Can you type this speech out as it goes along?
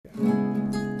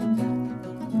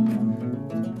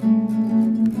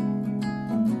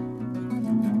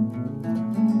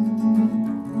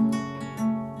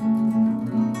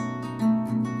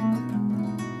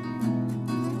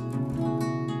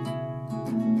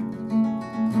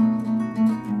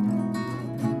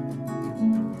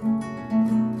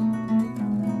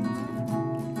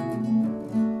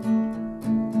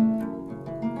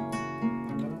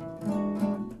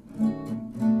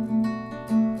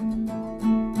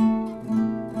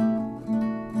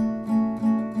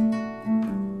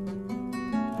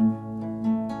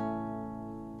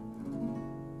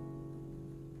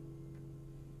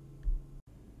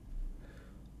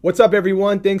What's up,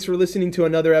 everyone? Thanks for listening to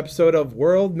another episode of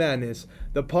World Madness,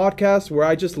 the podcast where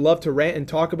I just love to rant and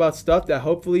talk about stuff that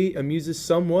hopefully amuses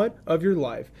somewhat of your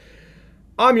life.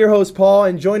 I'm your host, Paul,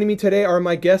 and joining me today are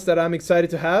my guests that I'm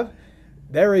excited to have.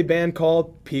 They're a band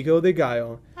called Pico de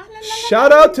Gallo.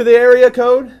 Shout out to the area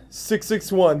code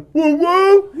 661. Woo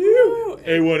woo!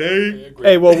 818.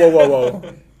 Hey,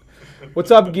 whoa. What's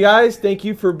up, guys? Thank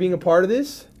you for being a part of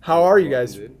this. How are you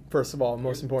guys? First of all,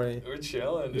 most importantly. We're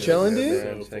chilling, dude. Chilling, dude?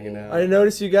 Man, checking out. I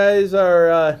noticed you guys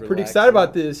are pretty excited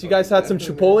about this. You guys had some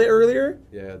Chipotle earlier?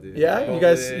 Yeah, dude. Yeah? You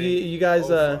guys, you guys,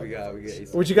 We got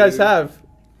what'd you guys have?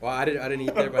 Well, I didn't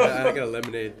eat there, but I got a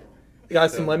lemonade. You got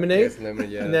some lemonade? Yeah, some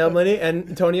lemonade, yeah. Nail lemonade. And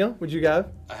Antonio, what'd you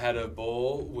have? I had a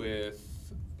bowl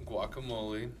with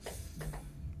guacamole.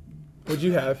 What'd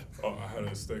you have? Oh, I had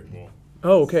a steak bowl.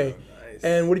 Oh, okay. Nice.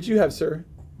 And what did you have, sir?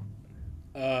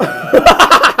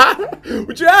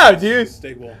 What'd you have, dude?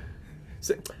 Steak bowl.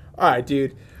 All right,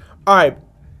 dude. All right.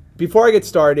 Before I get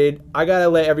started, I got to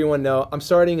let everyone know I'm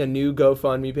starting a new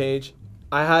GoFundMe page.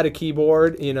 I had a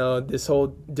keyboard, this whole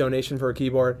donation for a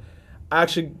keyboard. I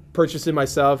actually purchased it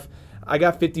myself. I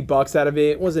got $50 out of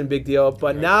it. It wasn't a big deal.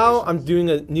 But now I'm doing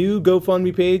a new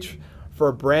GoFundMe page for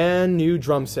a brand new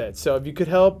drum set. So if you could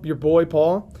help your boy,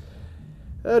 Paul,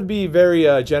 that'd be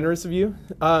very generous of you.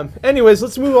 Anyways,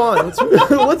 let's move on. Let's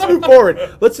move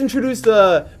forward. Let's introduce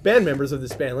the band members of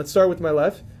this band. Let's start with my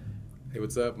left. Hey,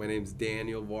 what's up? My name's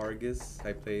Daniel Vargas.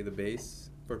 I play the bass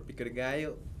for Pico de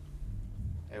Gallo.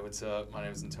 Hey, what's up? My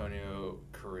name is Antonio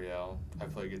Carriel. I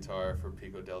play guitar for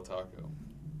Pico del Taco.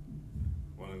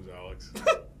 My name's Alex.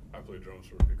 I play drums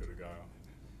for Pico de Gallo.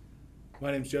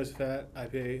 My name's Josephat. I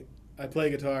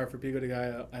play guitar for Pico de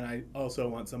Gallo, and I also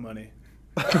want some money.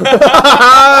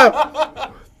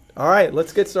 All right,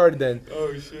 let's get started then.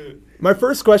 Oh, shit. My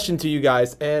first question to you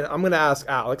guys, and I'm going to ask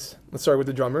Alex. Let's start with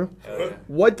the drummer. Hell yeah.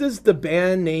 What does the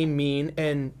band name mean,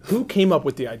 and who came up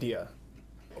with the idea?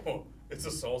 Oh, it's a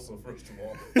salsa, first of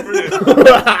all.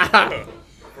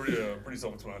 Pretty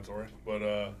self-explanatory.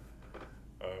 But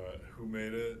who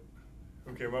made it?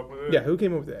 Who came up with it? Yeah, who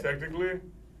came up with that? Technically,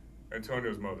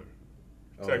 Antonio's mother.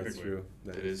 Oh, Technically. that's true.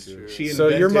 That It is true. She So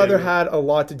your invented mother it. had a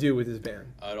lot to do with his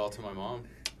band. I had all to my mom.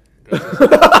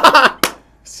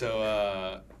 So,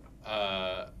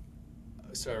 I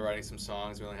started writing some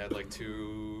songs. We only had like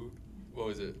what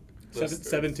was it?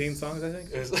 17 songs, I think.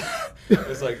 It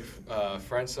was like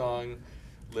French song,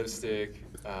 Lipstick,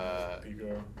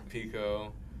 Pico.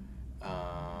 Pico,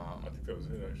 I think that was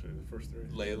it, actually, the first three.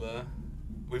 Layla.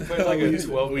 We played like a We used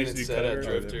to 12-minute do set at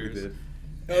cover. Drifters. We did.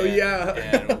 Oh, yeah.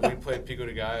 And we played Pico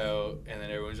de Gallo, and then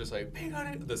everyone's just like, Pico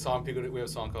de... The song we have a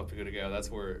song called Pico de Gallo.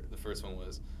 That's where the first one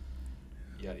was.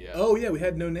 Yeah. Oh, yeah, we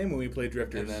had no name when we played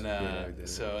Drifters. And then, Yeah, we did.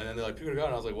 and then they're like, Pico de Gallo,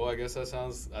 and I was like, well, I guess that's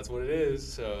what it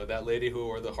is. So that lady who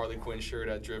wore the Harley Quinn shirt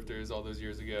at Drifters all those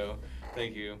years ago,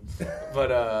 thank you.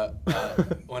 But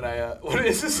what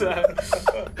is this?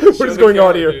 What is going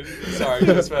on here? Sorry,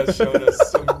 just showing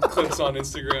us some clips on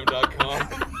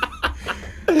Instagram.com.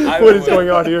 What is going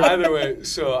on here? Either way,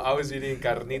 so I was eating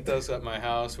carnitas at my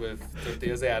house with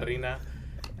tortillas de harina,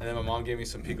 and then my mom gave me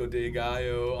some pico de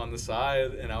gallo on the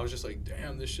side, and I was just like,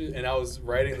 damn, this shit. And I was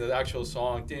writing the actual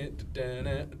song, and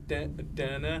I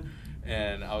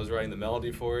was writing the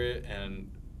melody for it,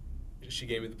 and she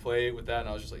gave me the play with that, and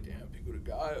I was just like, damn, pico de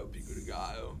gallo, pico de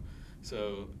gallo.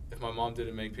 So if my mom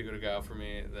didn't make pico de gallo for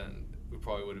me, then we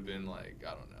probably would have been like,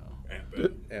 I don't know.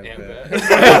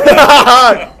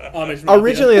 Amish Mafia.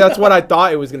 Originally, that's what I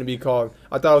thought it was going to be called.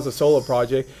 I thought it was a solo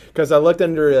project because I looked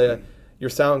under your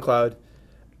SoundCloud,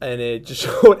 and it just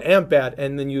showed Ampad,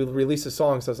 and then you released a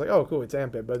song, so I was like, oh, cool, it's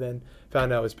Ampad, but then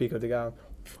found out it was Pico de Gallo.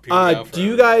 Do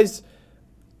you guys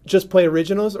just play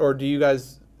originals, or do you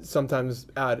guys sometimes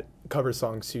add cover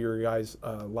songs to your guys'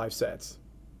 live sets?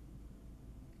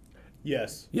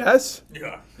 Yes. Yes?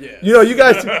 Yeah. You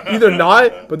guys either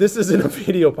not, but this isn't a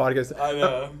video podcast. I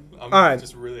know. I'm All right.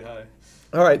 just really high.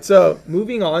 All right, so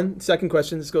moving on. Second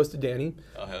question. This goes to Danny.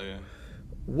 Oh, hell yeah.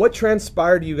 What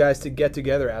transpired you guys to get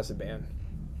together as a band?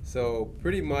 So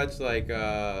pretty much like,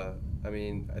 I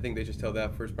think they just tell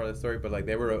that first part of the story, but like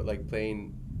they were like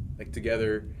playing like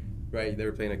together, right? They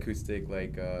were playing acoustic,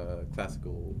 like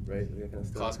classical, right? That kind of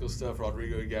stuff. Classical stuff,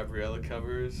 Rodrigo and Gabriela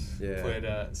covers. Yeah. Played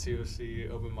at COC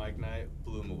Open Mic Night,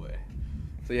 blew them away.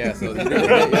 So yeah, so they were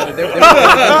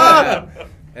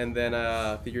and then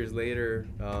a few years later,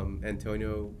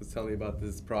 Antonio was telling me about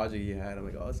this project he had. I'm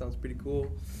like, oh, that sounds pretty cool.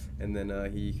 And then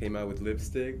he came out with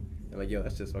Lipstick. I'm like, yo,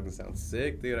 that just fucking sounds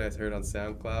sick, dude. I just heard it on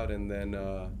SoundCloud, and then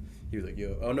he was like,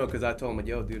 yo, oh no, because I told him, like,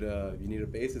 yo, dude, if you need a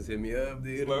bassist, hit me up,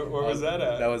 dude. Where was that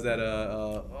at? That was at,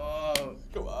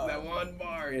 Come on. that one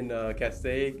bar in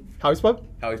Castaic. Howie's Pub?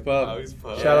 Howie's Pub. Howie's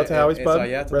Pub. Shout out to Howie's and Pub. So,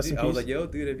 yeah, Rest in I was peace. like, yo,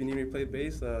 dude, if you need me to play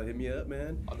bass, hit me up,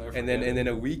 man. I'll never And forget. then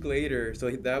a week later, so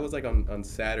that was like on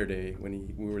Saturday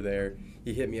when we were there.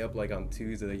 He hit me up like on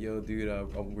Tuesday, like, yo, dude,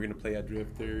 we're gonna play at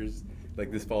Drifters like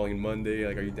this following Monday.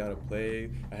 Like, are you down to play?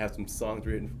 I have some songs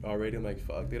written already. I'm like,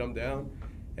 fuck, dude, I'm down.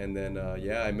 And then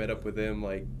yeah, I met up with him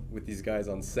like with these guys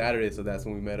on Saturday, so that's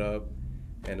when we met up.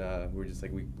 And we're just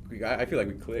like I feel like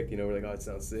we clicked, you know. We're like, oh, it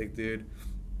sounds sick, dude.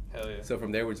 Hell yeah. So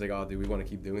from there, we're just like, oh, dude, we want to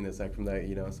keep doing this. Like from that,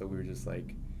 you know. So we were just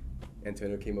like,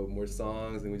 Antonio came up with more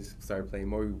songs, and we just started playing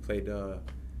more. We played, I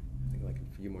think, like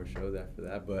a few more shows after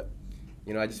that. But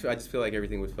you know, I just feel like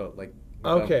everything was felt like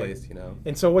Okay. placed, you know.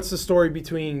 And so, what's the story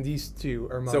between these two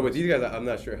hermanos? So with these guys, I'm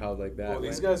not sure how like that. Well,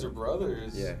 these went. guys are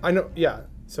brothers. Yeah. I know. Yeah.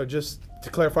 So just to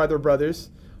clarify, they're brothers.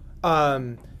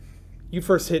 You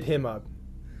first hit him up,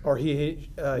 or he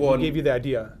gave you the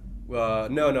idea.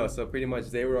 No. So pretty much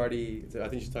they were already. So I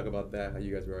think you should talk about that. How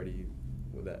you guys were already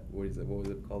with that. What was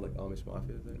it called? Like Amish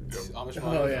Mafia? Is that right? Amish Oh,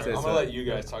 Mafia. yeah. I'm So- gonna let you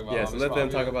guys talk about Yeah, Amish so let them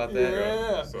Mafia. talk about that.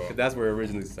 Yeah. So, That's where it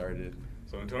originally started.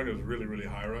 so Antonio's really, really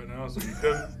high right now, so he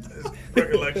does his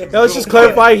recollection. Now, let's just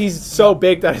clarify. He's so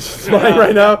big that it's flying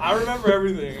right now. I remember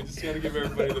everything. I just gotta give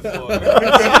everybody the floor.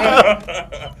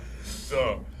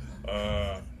 So,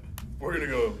 we're gonna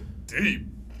go deep.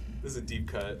 This is a deep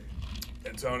cut.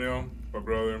 Antonio, my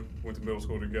brother, went to middle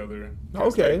school together.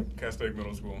 Okay. Castaic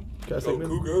Middle School. Just Go like me.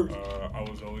 Cougars. I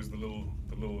was always the little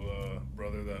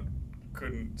brother that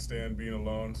couldn't stand being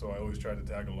alone, so I always tried to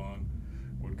tag along.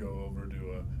 Would go over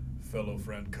to a fellow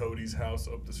friend Cody's house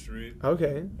up the street,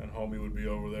 Okay. and homie would be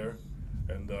over there,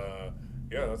 and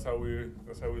yeah, that's how we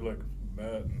like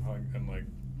met and hung, and like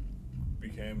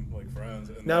became like friends.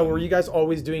 And Now, then- were you guys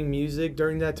always doing music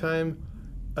during that time?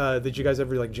 Did you guys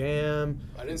ever like jam?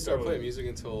 I didn't start playing music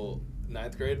until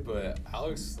 9th grade, but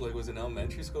Alex like was in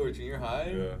elementary school or junior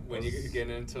high Yeah, when you get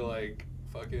into like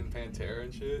fucking Pantera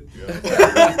and shit.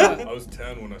 Yeah, I was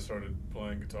 10 when I started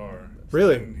playing guitar.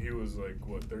 Really? And he was like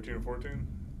what, 13 or 14?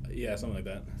 Yeah, something like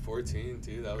that. 14,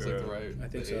 dude. That was like the Yeah. right I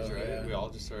think the age, so, right? yeah. We all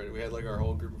just started. We had like our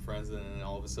whole group of friends, and then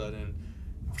all of a sudden,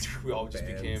 we all just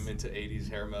Bands. became into 80s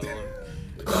hair metal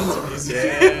and got into music.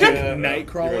 Yeah. You remember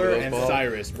Nightcrawler those and balls?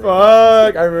 Cyrus, bro.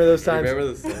 Fuck! I remember those times.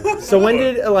 Remember this? So when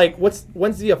did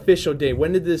when's the official date?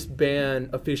 When did this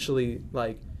band officially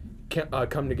like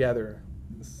come together?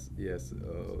 Yes.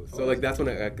 So like that's when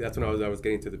I was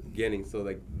getting to the beginning. So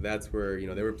like that's where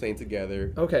they were playing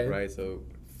together. Okay. Right. So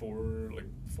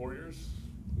 4 years?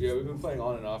 Yeah, we've been playing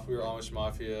on and off. We were Amish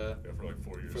Mafia Yeah, for like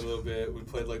 4 years. for a little bit. We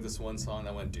played like this one song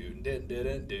that went dude,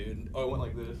 dude. Oh, it went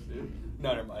like this, dude.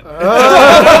 No, never mind.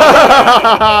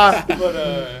 But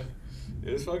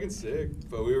it was fucking sick.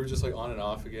 But we were just like on and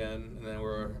off again, and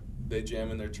then they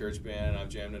jam in their church band, and I've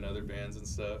jammed in other bands and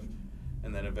stuff.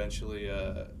 And then eventually,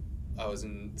 I was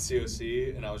in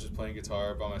COC, and I was just playing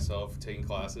guitar by myself, taking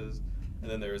classes. And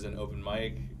then there was an open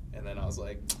mic, and then I was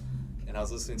like, and I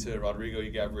was listening to Rodrigo y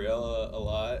Gabriela a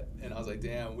lot, and I was like,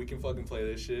 damn, we can fucking play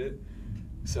this shit.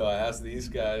 So I asked these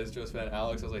guys, Joseph and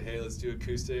Alex, I was like, hey, let's do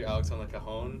acoustic, Alex on the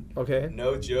cajon. Okay.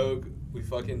 No joke, we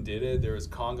fucking did it. There was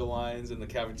conga lines in the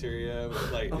cafeteria.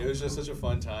 Like, it was just such a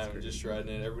fun time. We were just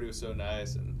shredding it. Everybody was so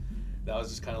nice, and that was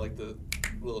just kind of like the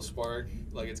little spark,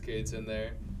 like it's kids in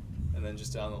there. And then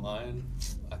just down the line,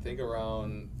 I think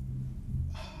around,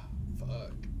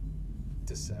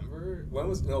 December?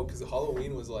 Because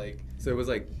Halloween was like, so it was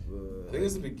like. I think it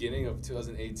was the beginning of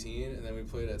 2018, and then we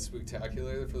played at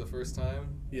Spooktacular for the first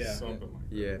time. Yeah. Something like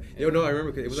that. Yeah. No, I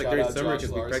remember 'cause it was like Shout during out summer Josh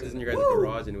because we practiced in your guys' Woo!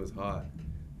 garage and it was hot.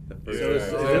 The first Yeah, it was, yeah,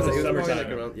 it yeah. was, it was Summertime. probably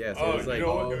like around so it was like you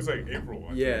know what? It was like April.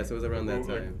 I Yeah, think. so it was around that Like,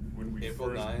 time. when we April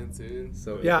first- 9th, dude.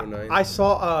 so Yeah, April 9th. I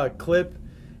saw a clip.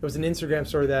 It was an Instagram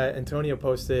story that Antonio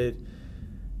posted.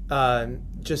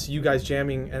 Just you guys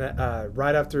jamming, and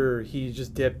right after he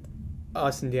just dipped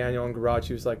us and Daniel in garage,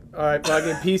 he was like, "All right,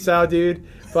 fucking peace out, dude."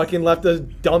 Fucking left us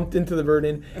dumped into the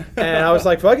burden, and I was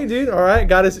like, "Fucking dude, all right,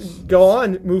 gotta go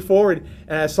on, move forward."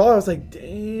 And I saw, it, I was like,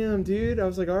 "Damn, dude." I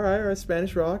was like, all right,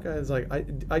 Spanish rock. I was like,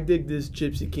 I dig this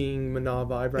Gypsy King Mana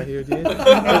vibe right here, dude.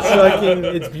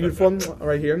 It's beautiful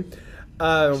right here.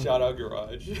 Shout out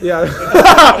Garage.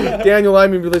 Yeah, Daniel, I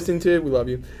mean, you're listening to it. We love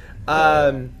you.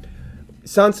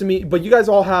 Sounds to me, but you guys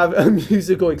all have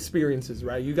musical experiences,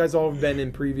 right? You guys all have been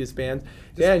in previous bands.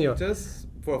 Daniel, Just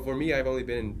for me, I've only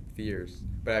been in Fears,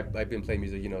 but I've been playing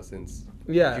music, since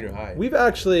yeah, junior high. we've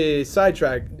actually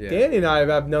sidetracked. Yeah. Danny and I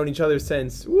have known each other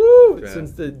since Yeah.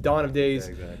 since the dawn of days,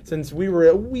 Yeah, exactly. since we were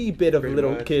a wee bit of Pretty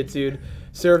little much. kids, dude.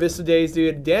 Cerro Vista days,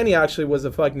 dude. Danny actually was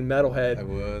a fucking metalhead. I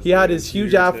was. He had man, his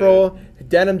huge afro,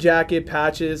 denim jacket,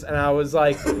 patches, and I was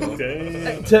like,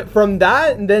 from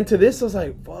that and then to this, I was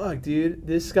like, fuck, dude,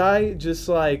 this guy just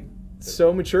like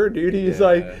so mature, dude. He's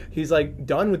like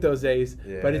done with those days.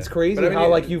 Yeah. But it's crazy But I mean, how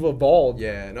like you've evolved.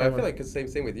 Yeah, no, I feel like it's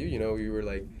same with you. You know, you were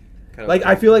like, kind of like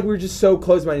I feel like we're just so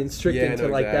close-minded and strict yeah, into no,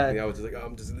 like exactly. that. I was just like, oh,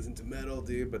 I'm just listening to metal,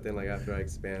 dude. But then like after I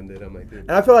expanded, I'm like, dude.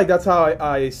 And I feel like that's how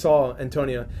I saw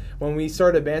Antonio. When we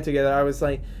started a band together, I was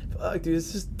like, fuck, dude,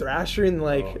 this is Thrasher and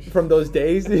like from those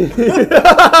days. He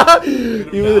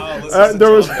was,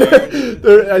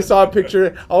 I saw a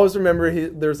picture. I always remember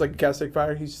there was like a Castic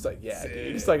Fire. He's just like, yeah,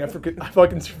 dude. He's like, I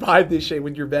fucking survived this shit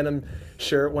with your Venom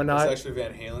shirt, whatnot. It's actually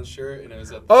Van Halen shirt, and it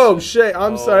was at the Oh shit,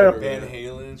 I'm sorry. Van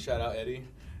Halen, shout out Eddie.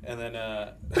 And then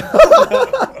that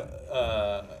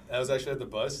was actually at the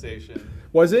bus station.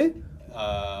 Was it?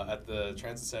 At the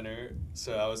transit center.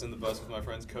 So I was in the bus with my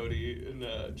friends Cody and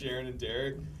Jaron and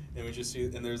Derek, and we just see,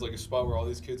 and there's like a spot where all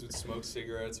these kids would smoke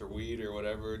cigarettes or weed or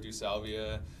whatever, do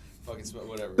salvia, fucking smoke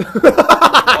whatever.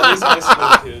 All these high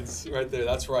school kids right there.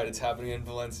 That's right. It's happening in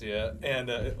Valencia, and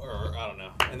or I don't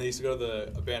know. And they used to go to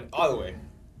a band. Either way,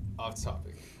 off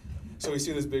topic. So we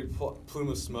see this big plume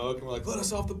of smoke, and we're like, let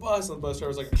us off the bus. And the bus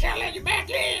driver's like, I can't let you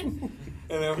back in.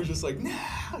 And then we're just like, nah.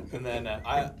 And then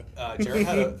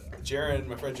Jaron,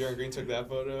 my friend Jaron Green took that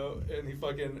photo, and he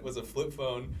fucking was a flip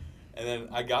phone. And then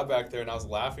I got back there, and I was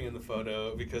laughing in the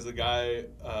photo because the guy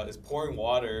is pouring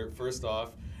water, first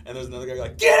off, and there's another guy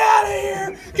like, get out of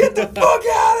here! Get the fuck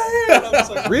out of here! And I was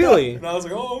like, really? And I was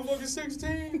like, oh, I'm fucking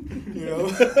 16. You know?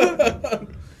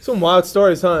 Some wild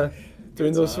stories, huh?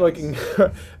 During those fucking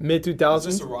mid 2000s. It's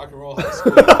just a rock and roll high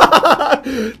school.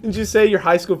 Didn't you say your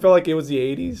high school felt like it was the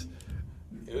 80s?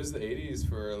 It was the 80s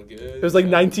for a good. It was like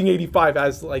 1985,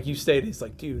 as like you stated. It's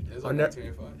like, dude. It was like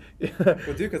 1985. Well,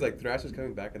 dude, because like Thrash was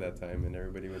coming back at that time, and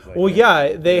everybody was like. Well,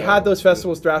 yeah, they had those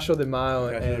festivals, Thrasher de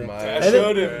Mayo.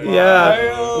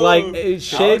 Like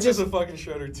shit Alex just is a fucking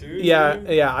shredder too. Yeah,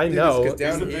 dude. yeah, I know. Because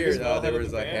down the here, biggest metalhead there in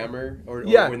was the a band. Hammer, or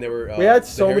Yeah, when they were. We had the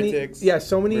so Heretics,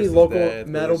 so many Versus local Death,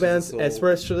 metal Versus bands, Soul.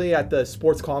 especially at the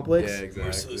sports complex. Yeah, exactly.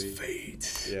 Merciless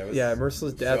Fate. Yeah, it was, Yeah,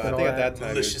 Merciless Death so and I all think that. at that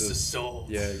time. it was Malicious just- Assault.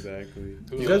 Yeah, exactly.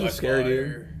 You guys were scary,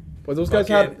 dude. Well, those guys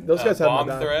Fucking, had my Bomb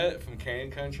back. Threat from Canyon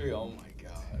Country. Oh my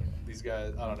god, these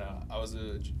guys. I don't know. I was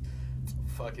a.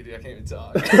 Fuck it, dude. I can't even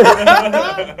talk.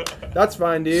 That's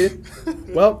fine, dude.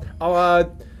 Well,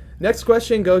 next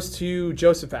question goes to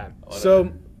Josephat.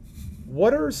 So,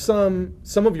 what are some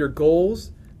of your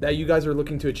goals that you guys are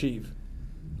looking to achieve?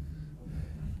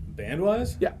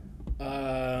 Band-wise? Yeah.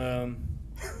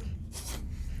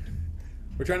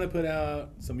 We're trying to put out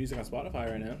some music on Spotify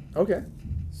right now. Okay.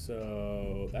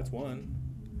 So that's one.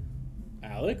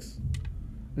 Alex?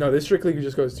 No, this strictly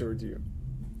just goes towards you.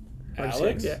 I'm just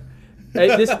Alex? kidding,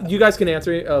 yeah. Hey, you guys can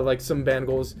answer like some band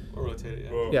goals. We'll rotate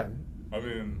it. Well, Yeah. I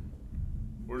mean,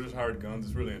 we're just hired guns.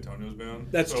 It's really Antonio's band.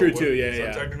 That's true, too. Yeah, so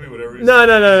yeah. technically, whatever. he No.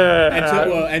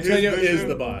 Antonio His is vision-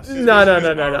 the boss. No. His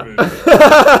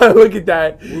Look at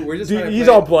that. We're just Dude, trying to he's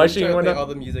play, all blushing. We're trying when to I- play all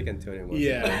the music Antonio wants.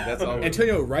 Yeah. Like, that's all.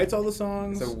 Antonio writes all the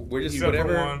songs. So we're just Except for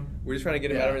whatever. one. We're just trying to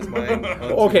get him out of his mind.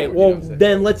 Okay, well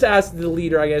then let's ask the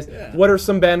leader, I guess. Yeah. What are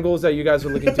some band goals that you guys are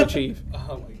looking to achieve?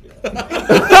 Oh my god.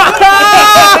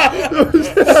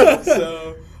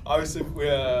 So obviously we've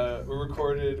been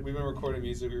recording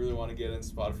music. We really want to get in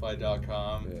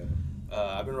Spotify.com. Yeah.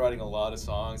 I've been writing a lot of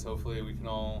songs. Hopefully we can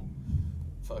all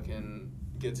fucking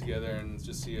get together and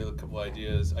just see a couple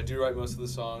ideas. I do write most of the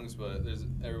songs, but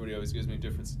everybody always gives me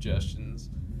different suggestions.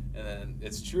 And then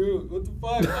it's true. What the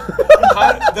fuck?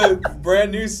 The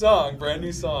brand new song.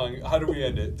 How do we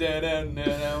end it?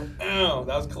 That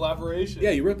was collaboration.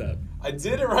 Yeah, you wrote that. I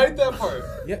didn't write that part.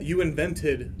 Yeah, you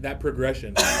invented that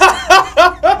progression.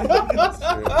 That's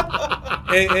true.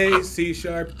 A, C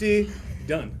sharp, D.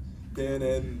 Done. But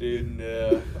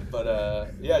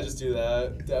yeah, just do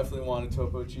that. Definitely want a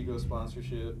Topo Chico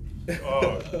sponsorship.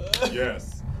 Oh,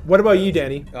 yes. What about you,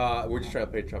 Danny? We're just trying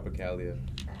to play Tropicalia.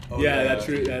 Oh, yeah, that's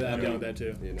true. I'm down with that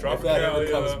too. You know? If that ever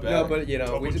comes back. No, but you know,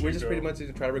 Topo we're just Chico. pretty much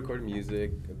just trying to record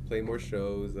music, play more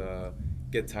shows,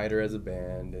 get tighter as a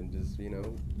band, and just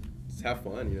just have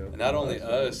fun. And not only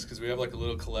us, because we have like a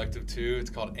little collective too. It's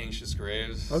called Anxious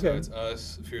Graves. Okay. So it's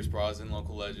us, Fierce Brosnan,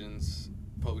 Local Legends,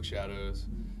 Public Shadows,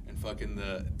 and fucking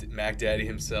the Mac Daddy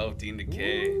himself, Dean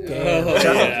Decay. Damn. Oh,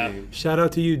 Shout, yeah. shout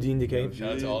out to you, Dean Decay.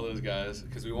 Shout out to all those guys,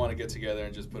 because we want to get together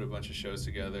and just put a bunch of shows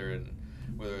together, and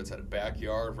whether it's at a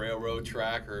backyard railroad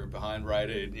track or behind Rite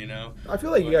Aid, I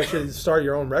feel like you guys should start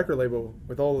your own record label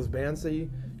with all those bands that you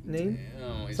named.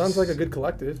 Damn, Sounds like a good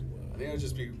collective. think it would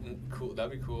just be cool.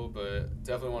 That'd be cool, but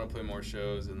definitely want to play more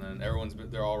shows. And then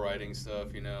they're all writing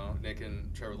stuff, you know. Nick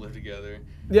and Trevor live together.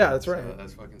 Yeah, that's right. So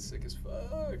that's fucking sick as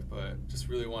fuck. But just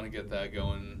really want to get that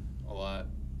going a lot.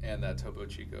 And that Topo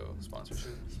Chico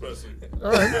sponsorship. Especially.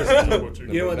 All right. You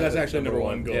know what? That's actually number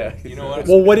one goal. Yeah. You know what?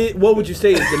 Well, what would you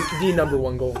say is the number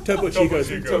one goal? Topo Chico Chico's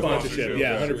sponsorship, sponsorship.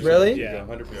 Yeah, 100%. Really? Yeah.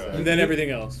 100%. And then everything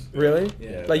else. Really?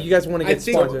 Yeah. Like you guys want to get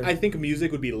sponsored? I think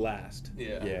music would be last.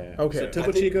 Yeah. Yeah. Okay. So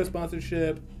Topo Chico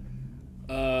sponsorship,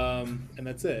 and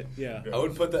that's it. Yeah. I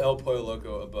would put the El Pollo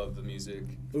Loco above the music.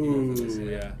 Ooh,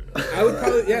 yeah. I would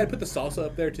probably I'd put the salsa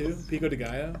up there too. Pico de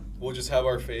Gallo. We'll just have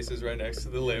our faces right next to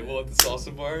the label at the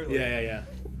salsa bar. Like, Yeah.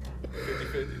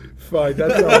 50-50. Fuck,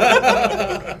 that's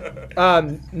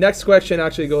next question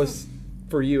actually goes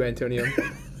for you, Antonio.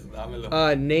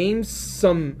 Dámelo. Name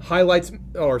some highlights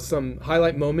or some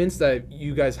highlight moments that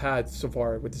you guys had so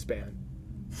far with this band.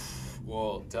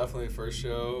 Well, definitely first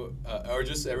show, or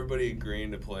just everybody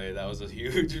agreeing to play. That was a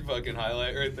huge fucking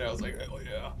highlight right there. I was like, hell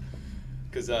yeah.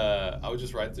 Because I would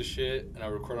just write this shit, and I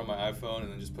would record on my iPhone,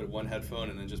 and then just put one headphone,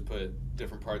 and then just put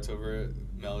different parts over it,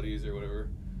 melodies or whatever.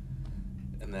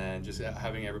 And then just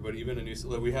having everybody, even a new,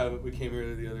 like we came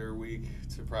here the other week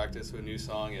to practice with a new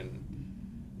song, and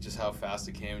just how fast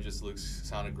it came, it just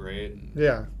sounded great. And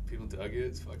Yeah. people dug it.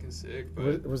 It's fucking sick.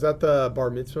 But Was that the bar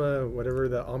mitzvah, whatever,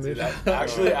 the homage? dude,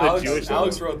 actually, The Jewish song.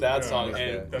 Alex wrote that Yeah, song,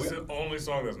 that's- and that's the only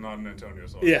song that's not an Antonio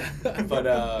song. Yeah. but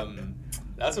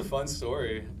that's a fun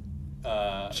story.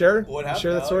 Share? What happened?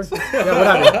 Share that story? Alex? Yeah, what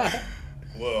happened?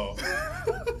 Well,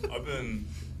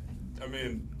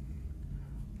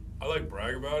 I like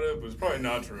brag about it, but it's probably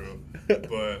not true.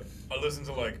 But I listen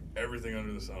to like everything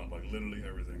under the sun, like literally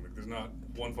everything. Like there's not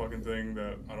one fucking thing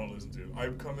that I don't listen to. I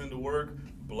come into work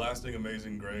blasting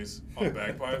Amazing Grace on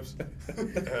bagpipes,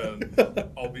 and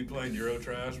I'll be playing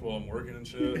Eurotrash while I'm working and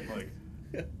shit. Like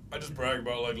I just brag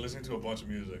about like listening to a bunch of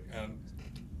music. And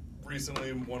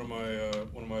recently, one of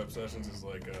my obsessions is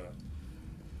like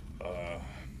oh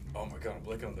my god, I'm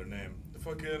blanking on their name. The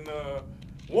fucking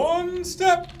One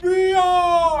Step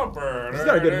Beyond. He's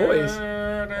got a good voice.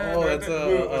 Oh, that's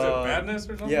was it Madness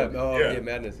or something? Yeah. Oh, yeah.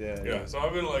 Madness. Yeah. Yeah, so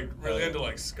I've been like really into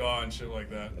like ska and shit like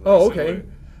that. Oh, recently. okay.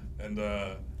 And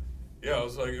yeah, I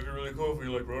was like, it'd be really cool if we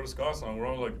like wrote a ska song. We're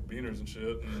all like beaners and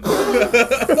shit. And,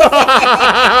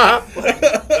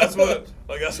 that's what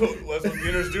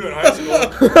beaners do in high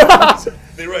school.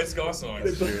 They write ska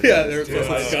songs. Yeah, they're Yeah.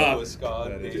 supposed to Ska. ska.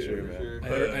 That is true,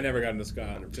 man. I never got into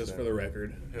ska, just for the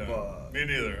record. Yeah, Fuck. me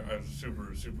neither. I'm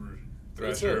super It's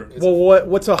thrasher. a- Well,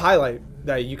 what's a highlight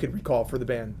that you could recall for the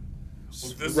band?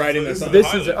 Well, this Writing is the the song. This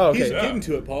is- highlight. oh, okay. He's Yeah. getting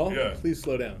to it, Paul. Yeah. Please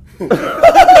slow down.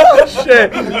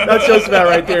 Shit, that's just about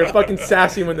right there. Fucking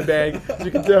sassy with the bag, as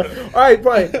you can tell. All right,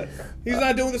 Brian. He's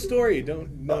not doing the story.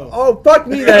 Don't know. Oh, fuck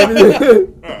me then.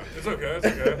 It's okay. It's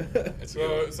okay. It's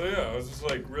So yeah, I was just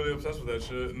like really obsessed with that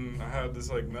shit, and I had this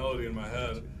like melody in my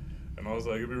head, and I was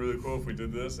like, it'd be really cool if we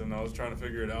did this, and I was trying to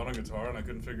figure it out on guitar, and I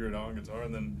couldn't figure it out on guitar,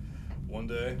 and then one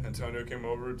day Antonio came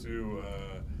over to,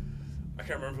 I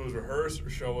can't remember if it was rehearse or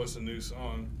show us a new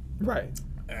song, Right.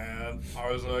 and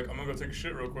I was like, I'm gonna go take a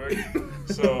shit real quick,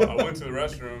 so I went to the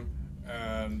restroom,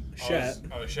 and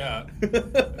I shat,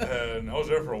 and I was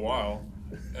there for a while.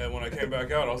 And when I came back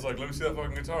out, I was like, let me see that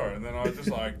fucking guitar. And then I was just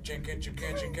like,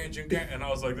 and I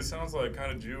was like, this sounds like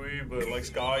kind of Jewy, but like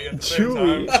ska at the same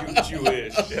Jewy. time.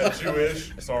 Jewish. Yeah,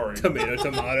 Jewish. Sorry. Tomato.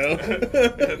 And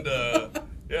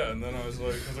yeah, and then I was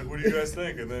like, what do you guys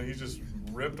think? And then he just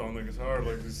ripped on the guitar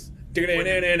like this. Dude,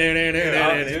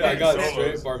 I got Solos.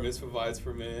 straight bar mitzvah vibes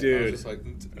from it. I Dude. was just like,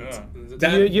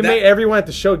 That- You made everyone at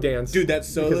the show dance. Dude, that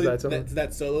solo, because that's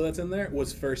that solo that's in there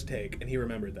was first take, and he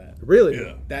remembered that. really.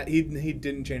 Yeah. That he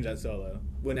didn't change that solo.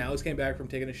 When Alex came back from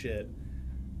taking a shit,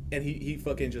 and he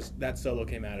fucking just that solo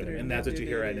came out of him, and that's what you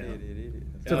hear right now.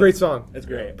 It's a great song. It's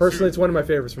great. Personally, it's one of my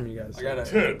favorites from you guys. I gotta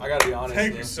Dude, be honest.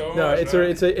 Thank though. you so much. No, it's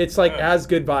like Yeah. as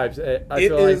good vibes. I It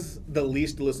feel is the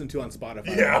least listened to on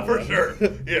Spotify. Yeah, for sure.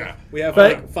 Yeah. We have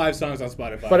But- like 5 songs on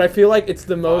Spotify. but I feel like it's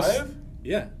the most. 5?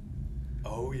 yeah,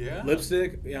 Oh yeah.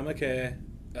 Lipstick, Yamake,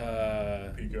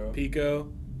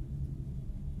 Pico,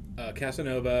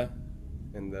 Casanova.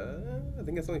 And I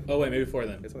think it's only. Oh wait, maybe 4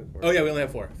 then. It's only 4. Oh yeah, we only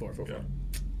have 4. Yeah.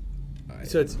 All right.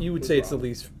 So it's you would Who's say it's the wrong?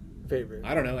 least favorite.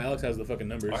 I don't know. Alex has the fucking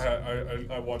numbers.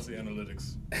 I watch the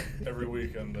analytics every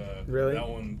week, and Really? that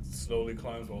one slowly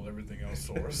climbs while everything else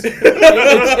soars.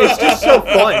 It's just so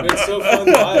fun. It's so fun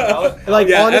live. Like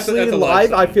Yeah, honestly, that's a love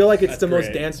live, I song. feel like it's That's the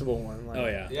most great. danceable one. Like, Oh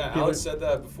yeah. Yeah, People- Alex said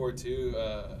that before too.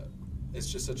 it's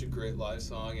just such a great live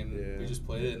song, and Yeah. we just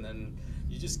played it, and then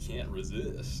you just can't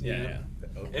resist. you know?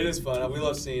 Yeah. It is fun. We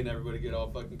love seeing everybody get all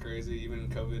fucking crazy, even in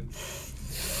COVID.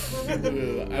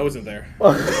 I wasn't there.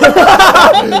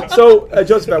 So,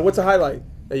 Joseph, what's a highlight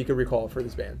that you could recall for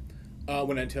this band?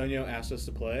 When Antonio asked us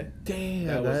to play. Damn,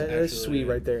 That was that is actually- sweet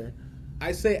right there.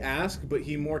 I say ask, but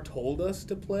he more told us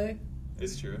to play.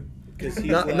 It's true. Because he's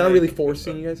Not like, really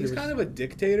forcing you guys. He's kind of a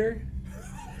dictator.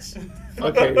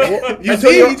 Okay. Well, You Antonio-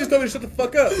 see, he just told me to shut the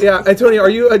fuck up. Yeah, Antonio, are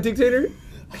you a dictator?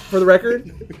 For the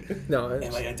record? No.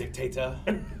 Am I a dictator?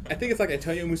 I think it's like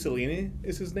Antonio Mussolini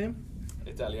is his name.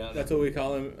 Italiano. That's what we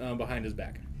call him behind his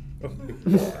back.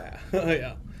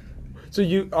 Yeah. So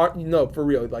you are no for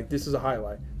real. Like this is a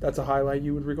highlight. That's a highlight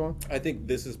you would recall. I think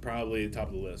this is probably top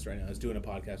of the list right now. Is doing a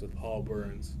podcast with Paul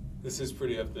Burns. This is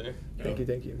pretty up there. Thank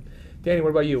you. Danny, what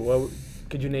about you? What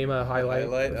could you name a highlight,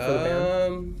 Highlight. for the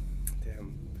band?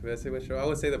 Damn. Did I say what show? I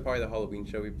would say probably the Halloween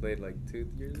show we played like 2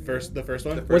 years ago. The first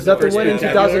one. Was that the First one in one.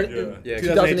 2000, Yeah.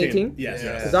 2018? Yes.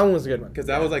 Yeah. Because that one was a good one. Because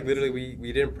that was like literally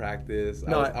we didn't practice.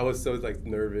 No, I was so like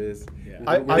nervous. Yeah.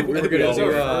 I we were think gonna It was do,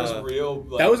 our first real.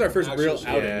 Like, That was our first actual real show.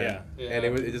 outing. yeah. Yeah. And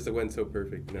it just went so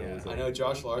perfect. You know, Yeah. it was I like, know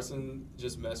Josh Larson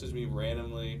just messaged me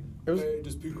randomly. It was- Hey,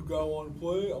 does Pico Guy want to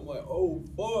play? I'm like, oh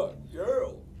fuck,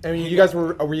 yeah. I mean, you guys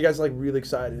were you guys like really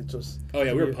excited? Just Oh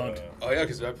yeah, we were pumped. Oh yeah,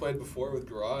 because I played before with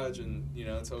Garage, and you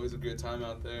know it's always a good time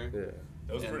out there. yeah.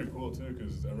 That was And- pretty cool too,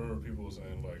 because I remember people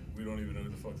saying like, "We don't even know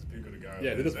who the fuck is Pico the guy."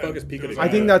 Yeah, who the is." fuck And is Pico it was the I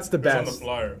Guy? think that's the it was on best. the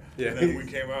flyer. Yeah. And then we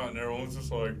came out and everyone was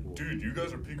just like, "Dude, you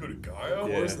guys are Pico de Gallo?"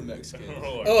 Yeah. Where's the Mexicans?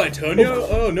 We're like, Oh, Antonio.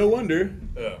 Oh, no wonder.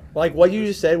 yeah. like what you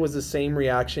just said was the same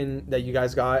reaction that you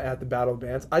guys got at the Battle of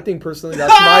Bands. I think personally that's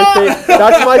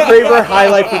my favorite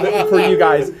highlight for you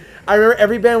guys. I remember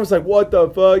every band was like, "What the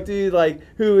fuck, dude? Like,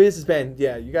 who is this band?"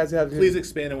 Yeah, you guys have. Please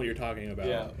expand on what you're talking about.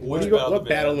 Yeah. What, Which what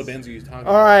battle of the bands? bands are you talking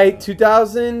All about? right,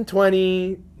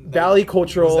 2020 Valley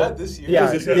Cultural. Was that this year? Yeah,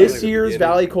 Was this this year? year's Like the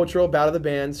Valley beginning. Cultural Battle of the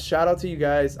Bands. Shout out to you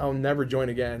guys. I'll never join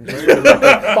again.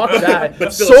 Fuck that.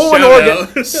 But still, So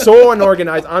shout out. so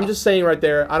unorganized. I'm just saying right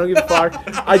there. I don't give a fuck.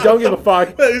 I don't give a fuck.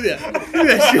 Yeah. Look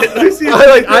at that shit. Let me see.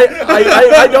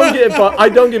 I don't give I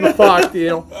don't give a fuck, you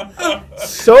know.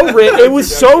 So rigged. It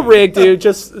was so rigged, dude.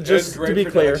 Just It was to great be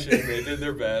clear. production. They did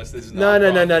their best. It's No. not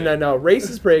profit.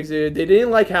 Racist prigs, dude. They didn't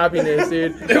like happiness,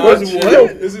 dude. It Not was true. real.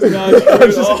 This is not true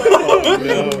at all. Oh,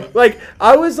 no. Like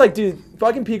I was like, dude,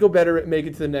 fucking Pico better make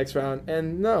it to the next round.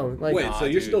 And no, like Wait, so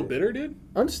you're dude. still bitter, dude?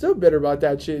 I'm still bitter about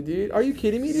that shit, dude. Are you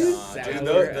kidding me, dude? Nah, dude,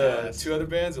 Sour the ass. two other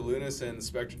bands, Alunas and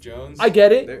Spectre Jones. I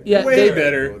get it. They're- Yeah, Way they,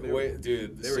 better. Wait,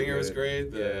 dude, the They were singer was good.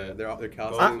 great. Yeah, The their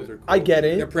costumes were cool. I get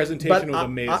it. Their presentation but was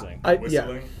amazing. yeah,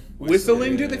 Whistling.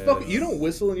 Whistling, dude? They Yeah. fuck. You don't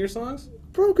whistle in your songs?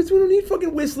 bro, because we don't need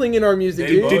fucking whistling in our music,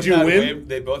 they dude. both Did you had win? way-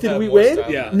 they both Did had we more win?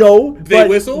 style Yeah. than No, They but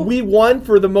whistle? we won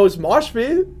for the most mosh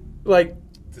pit. Like,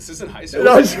 This isn't high school.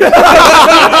 no,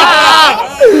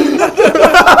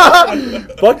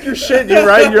 fuck your shit, dude.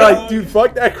 Right? You're like, dude,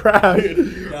 fuck that crap.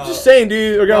 No. Just saying,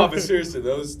 dude. We're No, going. but seriously,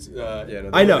 those. Yeah, no,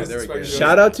 I know. they were good.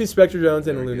 Shout out to Spectre Jones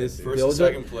and Very good, Lunas. dude. First They'll and do-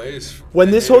 second place.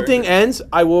 When this They whole were- thing ends,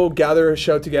 I will gather a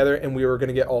show together, and we were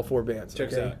gonna get all 4 bands. Check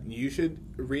okay? this out. You should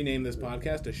rename this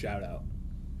podcast a shout out.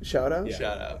 Shout out. Yeah.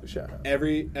 Shout out. Shout out.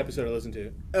 Every episode I listen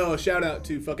to. Oh, shout out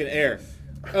to fucking air.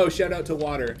 Oh, shout out to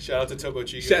water. Shout out to Topo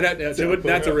Chico. Shout out to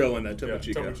that's a real one though. Topo Yeah,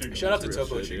 Chico. Topo Chico. Shout out to Real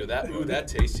Topo shit, Chico. dude. That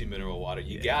tasty mineral water.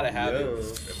 You gotta have it.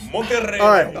 Monterrey. All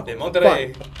right. De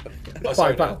Monterrey. Oh,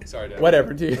 sorry, Fine. Dad. Sorry, Dad.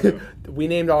 Whatever, dude. We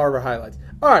named all of our highlights.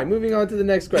 All right, moving on to the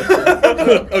next question.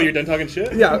 Oh, you're done talking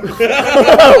shit? Yeah.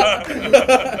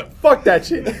 Fuck that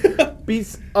shit.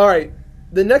 All right.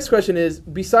 The next question is: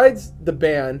 besides the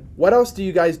band, what else do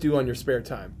you guys do on your spare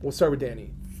time? We'll start with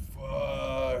Danny.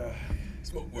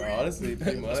 Smoke weed. Honestly,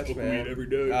 pretty much, Smoke man. weed every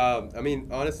day. I mean,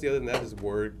 honestly, other than that, just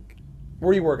work.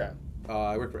 Where do you work at?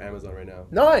 I work for Amazon right now.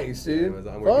 Nice, dude.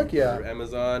 Amazon. I'm Fuck working yeah. for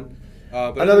Amazon. But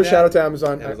other Another than shout out that- to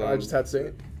Amazon. I Amazon. just had to say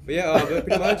it. But yeah, but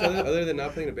pretty much other than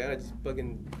not playing a band, I just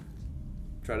fucking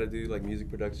try to do like music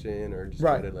production or just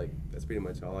Right. try to like. That's pretty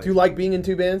much all. Do you like being in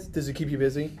 2 bands? Does it keep you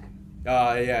busy?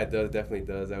 Yeah, it does. Definitely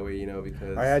does. That way, you know,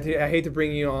 because. I hate to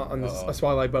bring you on this, Uh-oh. a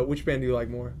spotlight, but which band do you like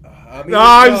more? I mean, No,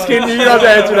 I'm just kidding. You don't have to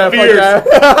answer that. Fuck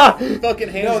Fierce. that. Fucking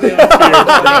No, hands they,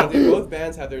 down. both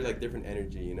bands have their like different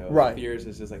energy, you know. Right. Fierce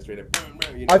is just like straight up.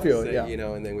 You I feel it, sick, yeah. You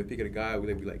know, and then with Pico de Guy,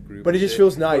 we like group. But and it just shit.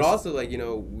 feels nice. But also, like, you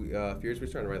know, Fierce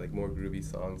was trying to write like more groovy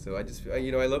songs, so I just,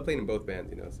 you know, I love playing in both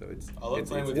bands, you know. So it's. I love it's,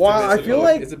 playing it's, with it's Well, the best I of feel both-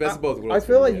 like it's the best of both I worlds.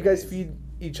 feel for like me, you guys anyways. feed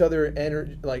each other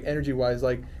energy wise,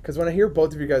 like because when I hear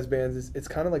both of you guys' bands, it's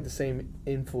kind of like the same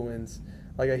influence.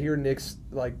 Like I hear Nick's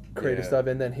like creative Yeah. stuff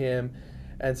and then him,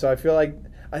 and so I feel like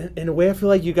in a way, I feel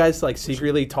like you guys like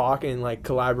secretly talk and like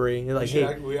collaborate and like,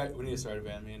 hey, we need to start a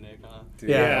band, me and Nick, huh? Dude.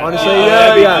 yeah, Yeah. honestly, Oh, yeah,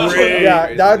 that'd yeah, be great.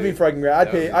 yeah, that would be Crazy. fucking great.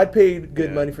 I'd pay good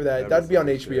Yeah, money for that. that'd That'd be be on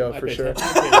some HBO shit. for I'd sure.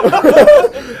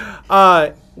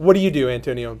 pay What do you do,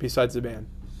 Antonio, besides the band?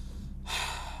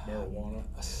 Marijuana.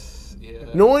 Yeah.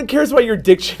 No one cares about your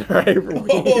dictionary.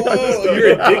 Oh,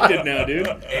 you're addicted now, dude.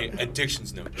 Hey,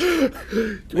 addiction's no joke.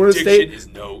 You want to Addiction stay? is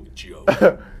no joke.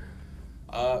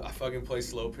 I fucking play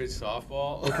slow pitch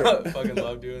softball. Fucking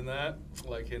love doing that.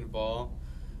 Like hitting the ball.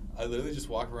 I literally just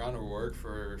walk around or work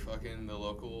for fucking the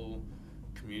local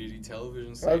community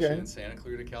television station Okay. in Santa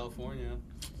Clarita, California.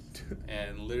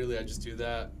 And literally I just do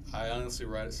that. I honestly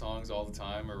write songs all the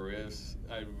time or riffs.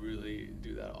 I really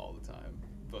do that all the time.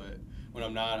 But when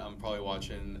I'm not, I'm probably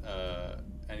watching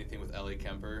anything with Ellie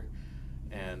Kemper.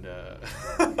 And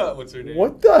what's her name?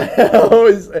 What the hell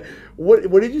is?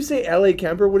 What did you say? L.A.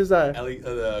 Kemper? What is that? Ellie,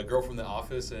 the girl from The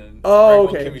Office, and Oh,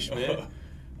 Greg okay. Kimmy Schmidt.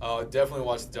 Definitely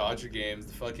watch the Dodger games.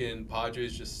 The fucking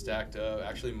Padres just stacked up.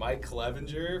 Actually, Mike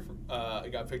Clevenger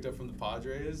got picked up from the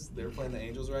Padres. They're playing the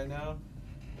Angels right now.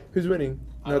 Who's winning?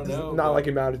 I don't this is know, not but- like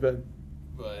it matters, but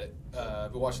But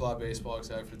I've watched a lot of baseball,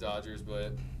 excited for the Dodgers,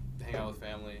 but hang out with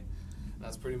family.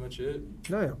 That's pretty much it.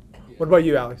 no. Yeah. What about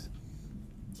you, Alex?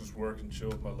 Just work and chill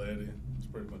with my lady. That's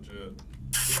pretty much it.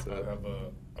 I have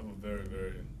a very,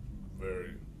 very,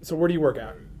 very, So where do you work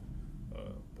at? very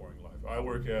boring life. I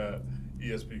work at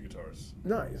ESP Guitars.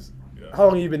 Nice. Yeah. How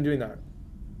long have you been doing that?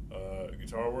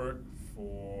 Guitar work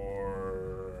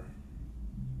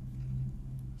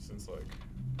since like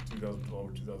 2012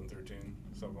 or 2013,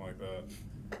 something like that.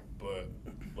 But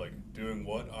like doing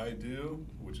what I do,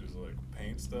 which is like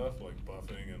paint stuff, like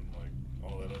buffing and like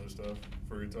all that other stuff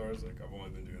for guitars, like I've only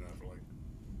been doing that for like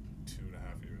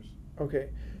 2.5 years. Okay.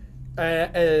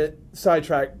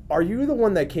 Sidetrack. Are you the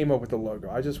one that came up with the logo?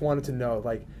 I just wanted to know.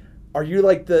 Like, are you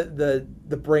like the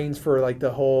brains for like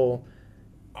the whole?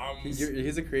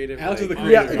 He's a creative. Alex is the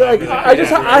Yeah. creative Like, guy. I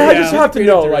just have to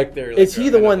know. Like, Director, is he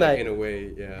the kind of, one like, that? in a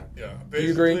way, yeah. Yeah, Do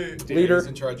you agree? basically, Leader? He's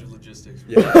in charge of logistics.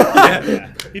 Yeah.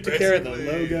 Yeah. He took care of the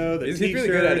Basically, logo, the He's t-shirts, really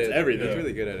good at it. everything. He's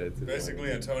really good at it.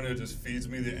 Basically, Antonio just feeds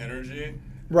me the energy,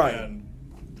 Right. and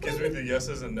gives me the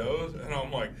yeses and nos, and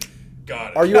I'm like,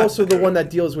 got it. Are you also the one that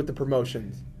deals with the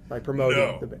promotions, like promoting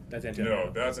No. the band? That's Antonio.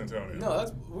 No, that's Antonio. No,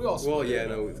 that's we all. Well, split yeah, it.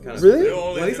 no, it's kind of Really?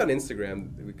 Well, at least on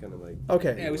Instagram, we kind of like.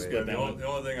 Okay. Yeah, we Yeah, split Yeah, that the one.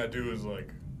 only thing I do is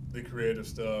like the creative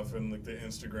stuff and like the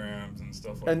Instagrams and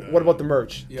stuff like And that. what about the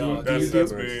merch? Yeah, Do you,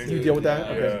 That's do, me. do you deal with that?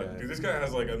 Yeah. Yeah, Okay. dude, this guy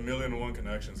has like 1,000,001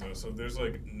 connections though, so there's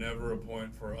like never a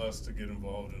point for us to get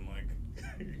involved in like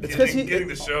It's because getting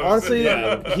the shows. honestly,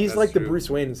 Yeah, he's that's like the true. Bruce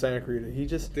Wayne in Santa Clarita. He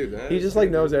just Dude, that he is just like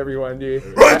true, knows dude. everyone, dude.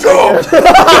 Rachel!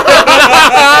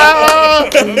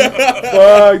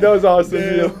 Fuck, that was awesome,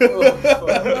 dude.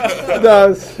 That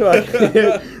was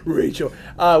fucking Rachel.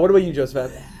 What about you,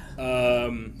 Joseph?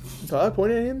 So I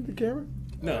pointed at him, the camera.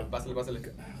 No. Pásale, pásale.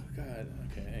 Oh, God.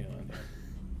 Okay, hang on.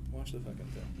 Watch the fucking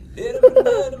thing. Hit him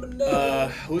in the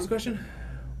nose. What was the question?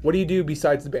 What do you do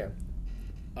besides the band?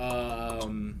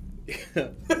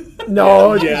 No.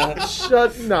 No, Yeah.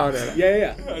 Shut. No. Yeah,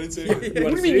 yeah. I didn't say You What do wanna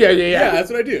you mean? see? Yeah, yeah, yeah. Yeah,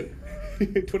 that's what I do.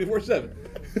 24/7.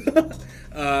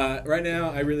 Right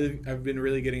now, I've been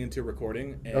really getting into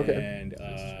recording and Okay.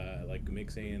 like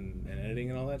mixing and editing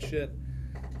and all that shit.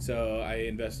 So I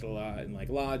invest a lot in like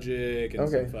Logic and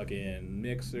Okay. some fucking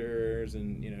mixers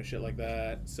and shit like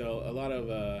that. So a lot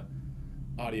of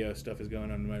audio stuff is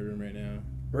going on in my room right now.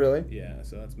 Really? Yeah,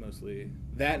 so that's mostly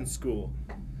that and school.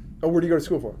 Oh, where do you go to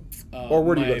school for? Or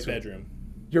where do you my go to school? bedroom.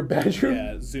 Your bedroom?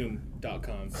 Yeah,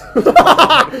 Zoom.com.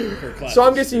 So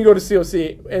I'm guessing you go to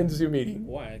COC and Zoom meeting.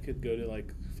 Why? I could go to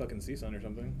like fucking CSUN or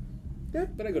something. Yeah.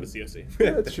 But I go to COC.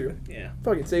 Yeah, that's true. Yeah.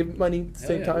 Fucking save money,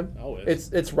 save yeah, time. always.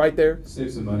 It's right there.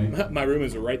 Save some money. My room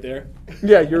is right there.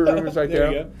 Yeah, your room is right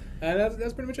there. there. You go. And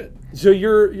that's pretty much it. So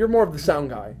you're more of the sound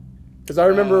guy, because I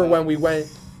remember Uh,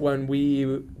 when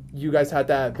you guys had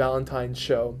that Valentine's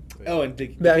show. Oh, and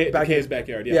Back- Kay's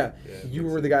backyard. Yeah, Yeah. you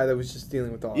were the guy that was just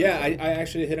dealing with all. Yeah, that. I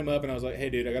actually hit him up and I was like,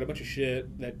 hey, dude, I got a bunch of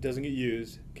shit that doesn't get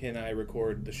used. Can I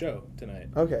record the show tonight?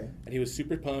 Okay. And he was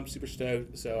super pumped, super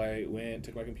stoked. So I went,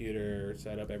 took my computer,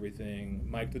 set up everything,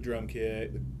 mic'd the drum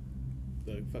kit,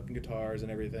 the fucking guitars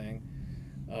and everything.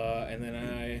 And then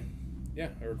I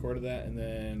recorded that. And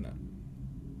then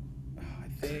I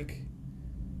think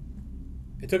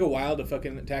it took a while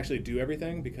to actually do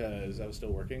everything because I was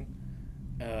still working.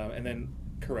 And then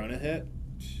Corona hit.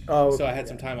 Oh. So I had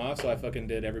some time off, so I fucking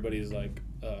did everybody's like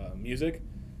music,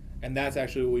 and that's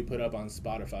actually what we put up on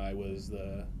Spotify was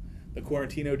the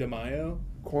Quarantino de Mayo.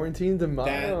 Quarantine de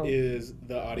Mayo. That is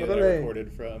the audio that I Órale.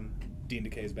 recorded from Dean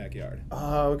DeKay's backyard.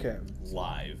 Oh, okay.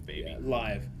 Live, baby. Yeah,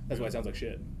 live. That's why it sounds like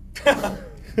shit.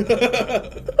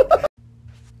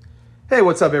 Hey,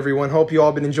 what's up, everyone? Hope you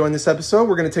all been enjoying this episode.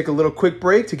 We're going to take a little quick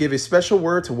break to give a special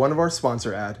word to one of our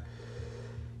sponsor ad.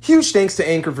 Huge thanks to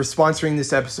Anchor for sponsoring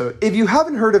this episode. If you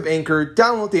haven't heard of Anchor,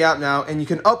 download the app now and you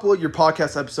can upload your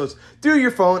podcast episodes through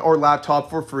your phone or laptop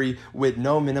for free with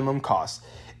no minimum cost.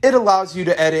 It allows you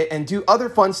to edit and do other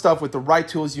fun stuff with the right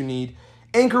tools you need.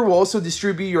 Anchor will also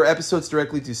distribute your episodes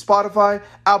directly to Spotify,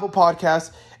 Apple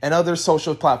Podcasts, and other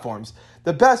social platforms.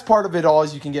 The best part of it all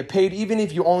is you can get paid even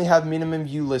if you only have minimum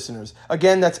view listeners.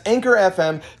 Again, that's Anchor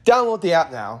FM. Download the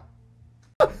app now.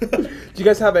 Do you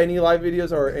guys have any live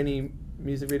videos or any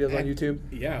music videos on YouTube?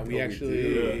 Yeah, we Oh, actually.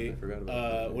 we do. I forgot about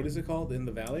that. What is it called? In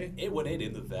the Valley? It went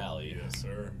in the valley. Yes,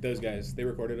 sir. Those guys. They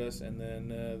recorded us and then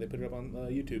they put it up on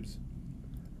YouTube's.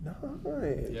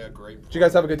 Nice. Yeah, great. Did you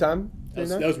guys have a good time That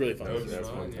doing was really fun. That was That's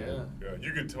fun. fun, yeah. Yeah,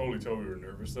 you could totally tell we were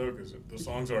nervous though, because the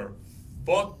songs are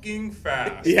fucking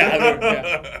fast. Yeah,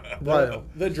 yeah. Right.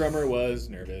 The drummer was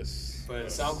nervous.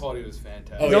 But sound quality was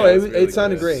fantastic. Oh, No, yeah, it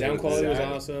sounded great. Sound quality was Zach-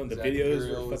 awesome. The Zach videos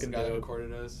Imperial were was fucking the guy that dope.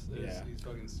 recorded us. Yeah. He's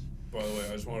fucking. By the way,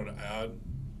 I just wanted to add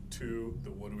to the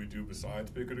what do we do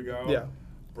besides Pico de Gallo? Yeah.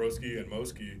 Broski and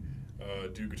Moski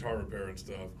do guitar repair and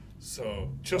stuff. So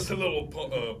just a little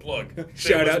plug.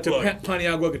 Shout out to Shameless plug.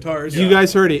 Paniagua Guitars. You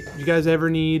guys heard it. You guys ever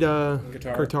need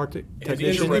Guitar.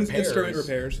 technician? Instrument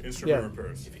repairs. Instrument Yeah.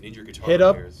 repairs. If you need your guitar Hit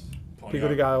up repairs. Pico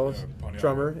de Gallo's Paniagua.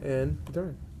 drummer and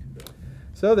guitar.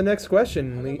 So the next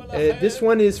question, this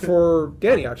one is for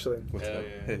Danny actually, What's Hell up?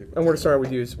 yeah. and we're gonna start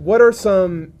with you. What are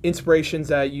some inspirations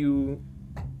that you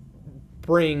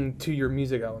bring to your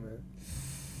music element?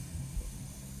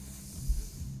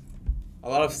 A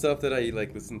lot of stuff that I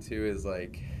like listen to is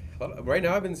like right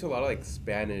now I've been to a lot of like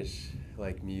Spanish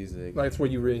like music. Like, that's what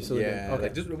you really so yeah, okay.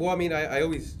 like just well, I mean, I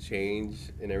always change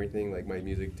and everything. Like my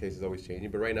music taste is always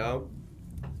changing. But right now,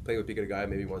 playing with Pico de Gallo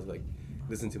maybe wants to like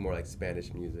listen to more like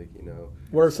Spanish music. You know,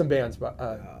 What are some bands?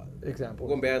 Example.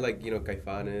 one band like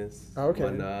Caifanes, Oh, okay.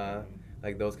 Maná,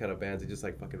 like those kind of bands. They just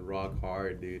like fucking rock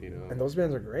hard, dude. You know. And those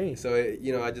bands are great. So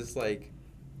I just like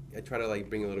I try to like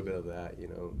bring a little bit of that,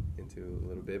 into a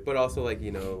little bit, but also like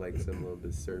like some little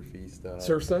bit surfy stuff.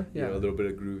 Surf stuff? You know, Yeah. a little bit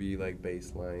of groovy like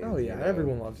bass line. Oh yeah,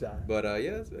 everyone loves that. But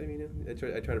yeah, I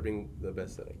try to bring the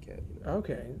best that I can.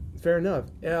 Okay, fair enough.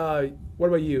 What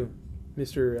about you,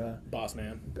 Mr. Boss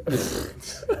man.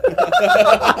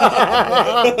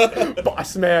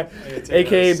 Boss Man, take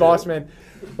aka another Boss sip. Man.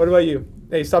 What about you?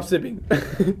 Hey, stop sipping.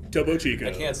 Topo Chico.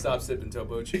 I can't stop sipping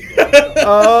Topo Chico.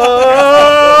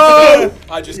 Oh!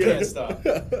 I just can't stop.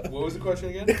 What was the question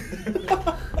again?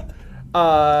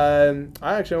 I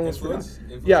actually almost Influence?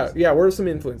 forgot. Influence? Yeah. What are some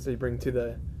influence that you bring to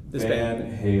this band?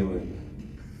 Van Halen.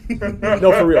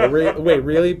 No, for real. Wait,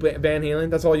 really? Van Halen?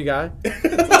 That's all you got?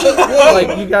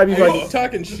 Like you gotta be Are you like.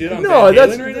 talking shit on No, Van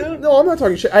that's Halen right now? no. I'm not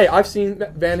talking shit. Hey, I've seen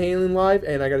Van Halen live,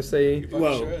 and I gotta say, Fucking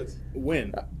Whoa. shreds.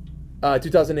 When?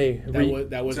 2008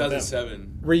 That was them.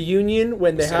 2007. reunion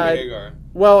when they Sammy had. Hagar.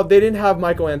 Well, they didn't have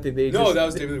Michael Anthony. They No, just, that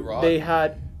was David Lee Roth. They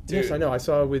had. Yes, Dude. I know. I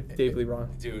saw it with Dave Lee Roth.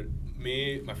 Dude,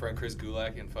 me, my friend Chris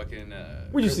Gulak, and fucking.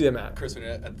 Where'd you see them at? Chris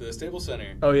at the Staples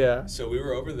Center. Oh yeah. So we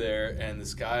were over there, and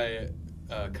this guy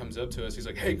comes up to us. He's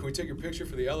like, "Hey, can we take your picture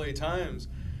for the LA Times?"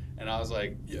 And I was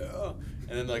like, "Yeah."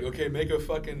 And then like, "Okay, make a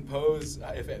fucking pose."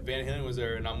 If Van Halen was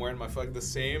there, and I'm wearing the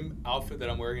same outfit that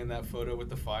I'm wearing in that photo with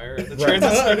the fire at the Right.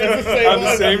 transit center. It's the same I have the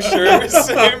one. same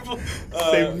shirt,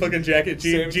 Same fucking jacket,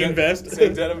 jean vest.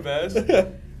 same denim vest.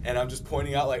 And I'm just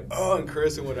pointing out like, "Oh," and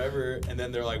Chris and whatever. And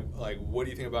then they're like, "What do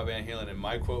you think about Van Halen?" And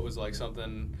my quote was like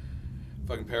something,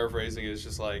 fucking paraphrasing. It's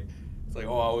just like. It's like,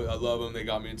 oh, I love them. They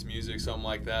got me into music, something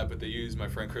like that. But they used my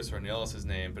friend Christopher Nielsen's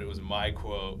name, but it was my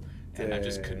quote, and I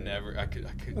just could never, I could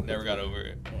never got over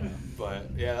it. But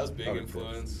yeah, that was big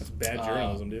influence. That's bad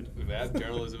journalism, dude. Bad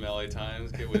journalism, LA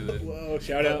Times. Get with it. Whoa,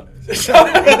 shout out.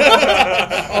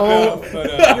 Oh,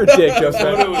 But, you're a dick, the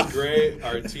Justin. photo was great.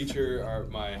 Our teacher,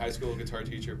 my high school guitar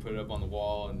teacher, put it up on the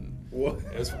wall, and What?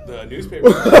 it was the newspaper.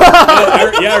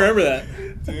 Yeah, I remember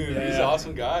that. Dude, he's an Yeah.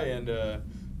 awesome guy, and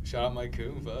shout out Mike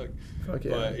Coon, fuck. Fuck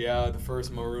yeah. But yeah, the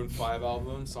first Maroon 5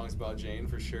 album, Songs About Jane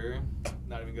for sure.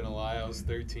 Not even gonna lie, I was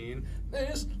 13.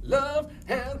 This love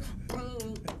has,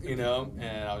 and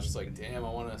I was just like, damn, I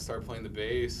want to start playing the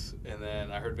bass. And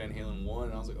then I heard Van Halen 1,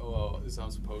 and I was like, oh, this is how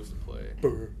I'm supposed to play.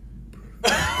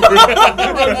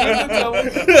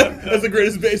 That's the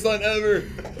greatest bass line ever.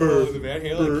 Oh, the Van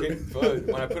Halen kick. But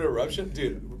when I put Eruption,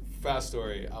 dude, fast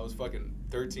story. I was fucking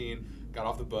 13, got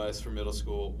off the bus from middle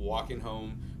school, walking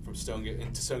home from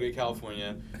Stonegate,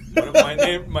 California. One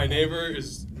of my neighbor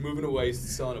is moving away,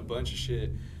 selling a bunch of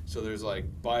shit. So there's like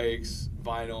bikes,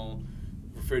 vinyl,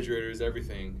 refrigerators,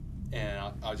 everything.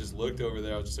 And I just looked over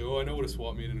there. I was just like, oh, I know what a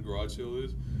swap meet in a garage sale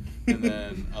is. And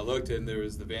then I looked and there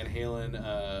was the Van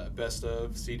Halen Best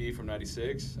Of CD from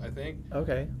 '96, I think.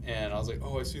 Okay. And I was like,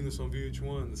 oh, I've seen this on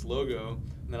VH1, this logo.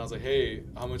 And then I was like, hey,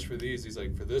 how much for these? He's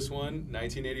like, for this one,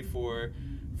 1984,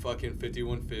 fucking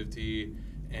 5150,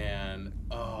 and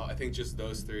I think just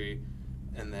those three.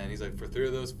 And then he's like, for 3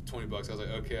 of those, $20. I was like,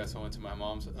 okay. So I went to my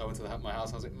house. And I was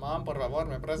like, Mom, por favor,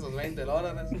 me prestas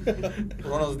 $20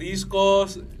 por unos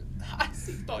discos. Ay,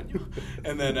 sí, Toño.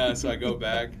 And then so I go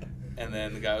back. And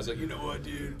then the guy was like, you know what,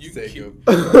 dude? You can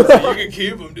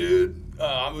keep them, dude.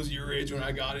 I was your age when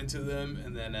I got into them.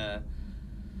 And then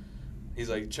he's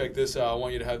like, check this out. I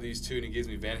want you to have these 2. And he gives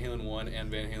me Van Halen 1 and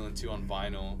Van Halen 2 on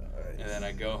vinyl. Nice. And then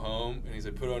I go home, and he's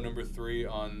like, put on number 3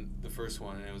 on the first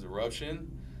one. And it was Eruption.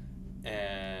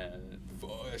 And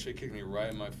that shit kicked me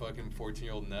right in my fucking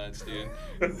 14-year-old nuts, dude.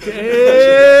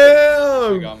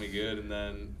 Damn! It got me good. And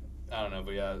then, I don't know,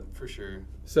 but yeah, for sure.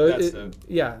 So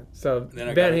so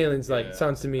Van Halen's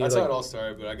sounds to me that's like how it all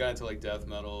started. But I got into like death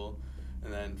metal,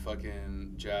 and then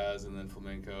fucking jazz, and then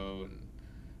flamenco, and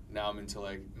now I'm into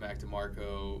like Mac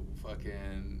DeMarco,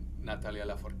 fucking Natalia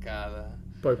Lafourcade,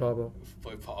 Boy Pablo.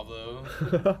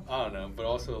 I don't know, but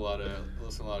also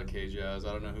listen to a lot of K-Jazz.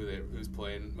 I don't know who's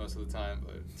playing most of the time,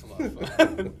 but it's a lot of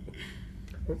fun.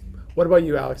 What about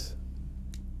you, Alex?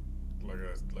 Like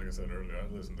I said earlier, I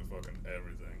listen to fucking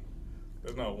everything.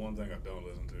 There's not one thing I don't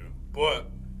listen to. But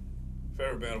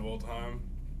favorite band of all time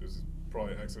is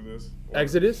probably Exodus.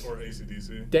 Exodus? Or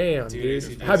AC/DC. Damn, dude.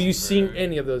 AC/DC, Have you seen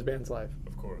any of those bands live?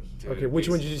 Of course. Dude, Okay, which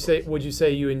one would you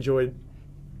say you enjoyed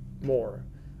more?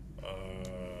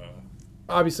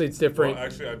 Obviously, it's different. Well,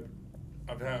 actually,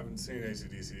 I haven't seen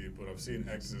AC/DC, but I've seen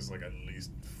Exodus like at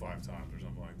least 5 times or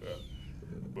something like that.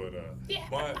 But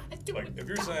if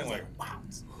you're saying like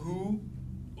who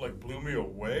like blew me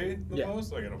away the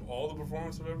most, like out of all the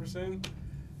performances I've ever seen,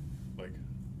 like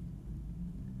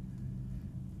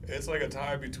it's like a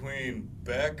tie between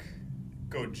Beck,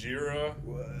 Gojira,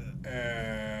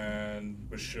 and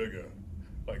Meshuggah.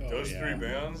 Like those 3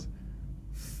 bands,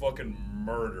 fucking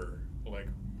murder live.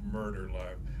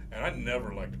 And I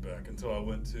never liked Beck until I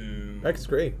went to Beck's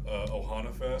great.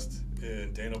 Ohana Fest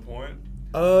in Dana Point.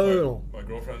 Oh. My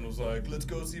girlfriend was like, let's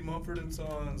go see Mumford and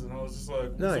Sons. And I was just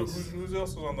like, nice. So who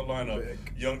else was on the lineup?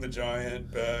 Beck. Young the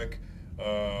Giant, Beck.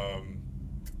 Oh,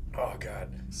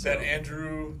 God. That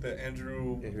Andrew.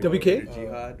 WK?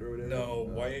 Jihad or whatever?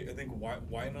 No, I think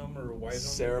Wynum or Whitem.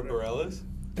 Sarah Bareilles?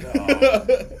 No.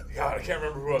 God, I can't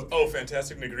remember who else. Oh,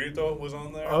 Fantastic Negrito was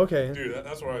on there. Okay. Dude,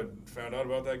 that's where I found out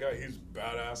about that guy. He's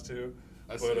badass too.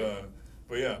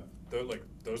 But yeah,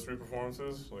 those 3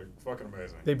 performances, like fucking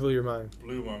amazing. They blew your mind.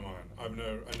 Blew my mind. I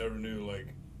never knew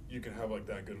like you can have like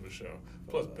that good of a show.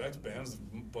 Plus, Beck's band's a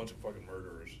bunch of fucking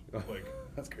murderers. Like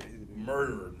that's crazy. Dude.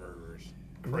 Murderers.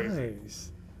 Crazy.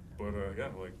 Nice. But yeah,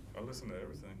 like I listen to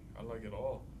everything. I like it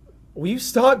all. Will you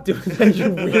stop doing that, you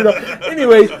weirdo?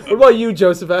 Anyways, what about you,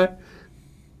 Josephat?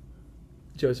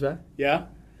 Yeah?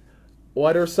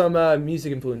 What are some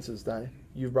music influences that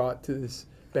you've brought to this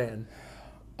band?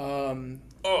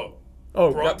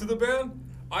 Brought to the band?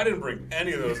 I didn't bring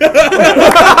any of those. Let's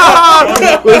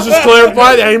just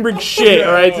clarify that I didn't bring shit,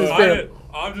 all right? To this band.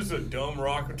 I'm just a dumb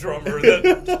rock drummer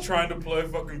that's trying to play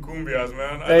fucking cumbias,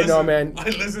 man. Man.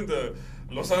 I listen to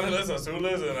Los Angeles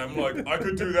Azules, and I'm like, I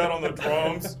could do that on the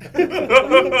drums.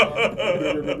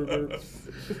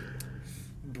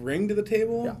 Bring to the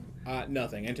table? Yeah.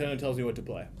 Nothing. Antonio tells me what to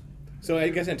play. So I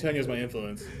guess Antonio's my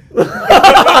influence.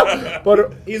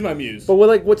 But he's my muse. But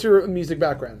what's your music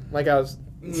background? Like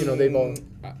they've all.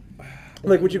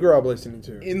 Like what you grew up listening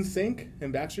to? NSYNC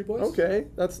and Backstreet Boys. Okay,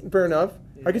 that's fair enough.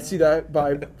 Yeah. I could see that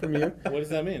vibe from you. What does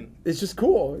that mean? It's just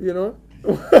cool,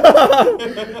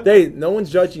 Hey, no one's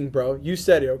judging, bro. You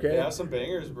said it, okay? They have some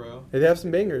bangers, bro. They have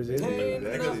some bangers. I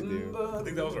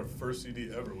think that was our first CD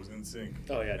ever. Was NSYNC.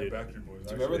 Oh yeah, dude. Backstreet Boys.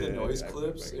 Do you remember the noise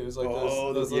clips? It was like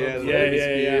those yeah, little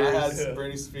yeah. I had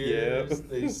Britney Spears.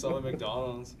 They used some at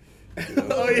McDonald's.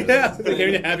 Oh yeah, they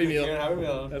came to Happy Meal. Happy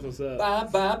Meal. That's what's up. Bye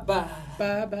bye bye.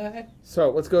 Bye bye. So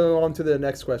let's go on to the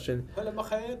next question.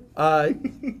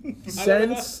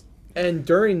 Since and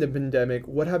during the pandemic,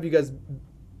 what have you guys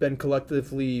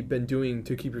collectively been doing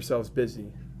to keep yourselves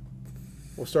busy?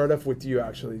 We'll start off with you,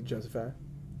 actually, Josephat.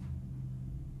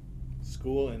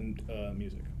 School and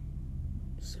music.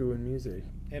 School and music.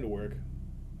 And work.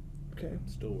 Okay.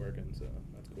 Still working, so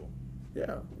that's cool.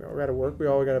 Yeah, we all gotta work. We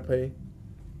all gotta pay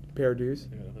our dues.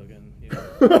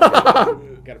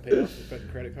 Gotta pay off the fucking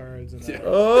credit cards and that.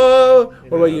 Oh,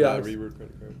 what about you, Alex? Rework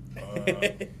credit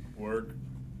card. Work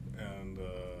and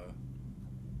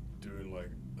doing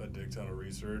like a dick ton of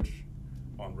research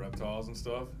on reptiles and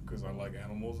stuff because I like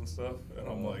animals and stuff. And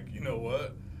I'm like, you know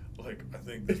what? Like, I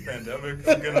think this pandemic,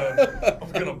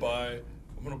 I'm gonna buy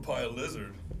a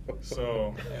lizard.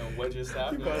 So. And what just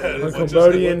happened? A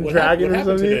Cambodian dragon or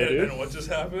something. And what just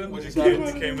happened? It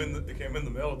came in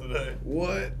the mail today.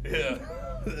 What? Yeah.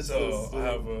 That's So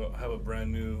so I have a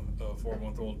brand new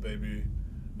 4-month-old baby,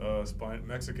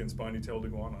 Mexican spiny-tailed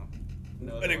iguana.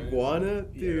 No An way. iguana?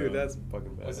 Dude, Yeah. that's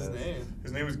fucking bad. What's his name?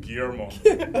 His name is Guillermo.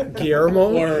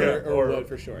 Guillermo? Or what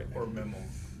for short? Or Memo.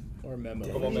 Or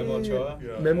Memo. Como Memo Ochoa?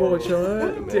 Yeah. Memo or- Ochoa?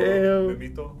 or Damn.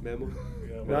 Memito. Memo.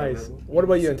 Yeah, Nice. Memo. What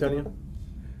about you, Antonio?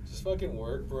 Just fucking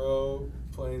work, bro.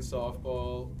 Playing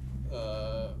softball.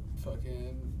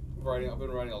 Fucking writing. I've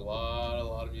been writing a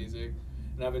lot of music.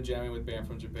 And I've been jamming with Band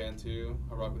from Japan too.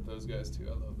 I rock with those guys too.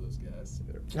 I love those guys.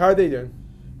 How are they doing?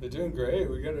 They're doing great.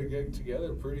 We gotta get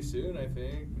together pretty soon, I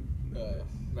think.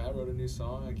 Matt wrote a new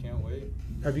song. I can't wait.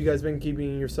 Have you guys been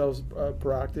keeping yourselves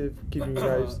proactive? Keeping you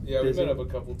guys Yeah, we've busy? met up a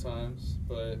couple times,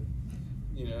 but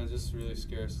you know, just really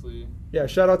scarcely. Yeah,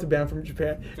 shout out to Bam from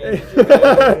Japan. Bam from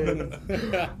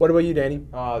Japan. What about you, Danny?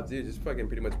 Dude, just fucking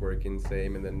pretty much working,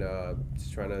 same, and then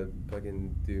just trying to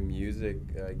fucking do music,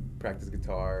 practice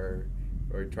guitar,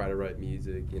 or try to write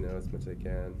music, you know, as much as I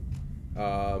can.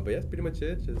 But yeah, that's pretty much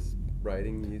it, just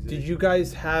writing music. Did you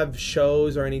guys have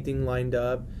shows or anything lined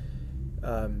up?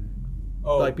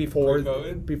 Like before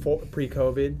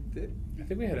pre-COVID? I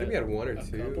think we had one or a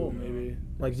two. couple, maybe.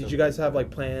 Like, did you guys have like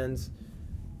plans?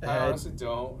 I ahead? honestly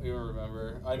don't even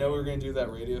remember. I know we were gonna do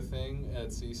that radio thing at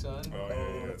CSUN. Oh,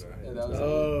 yeah. And that was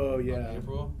Oh, in yeah.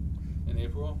 April. In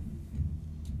April.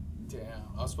 Damn,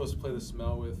 I was supposed to play the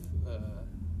Smell with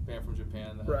Band from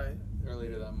Japan. Right.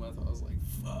 Earlier that month, I was like,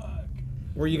 fuck.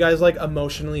 Were you guys like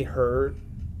emotionally hurt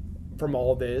from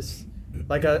all this?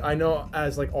 Like, I know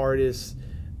as like artists,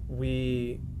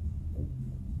 we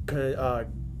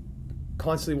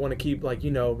constantly want to keep like,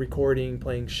 you know, recording,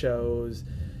 playing shows,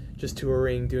 just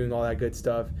touring, doing all that good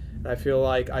stuff. And I feel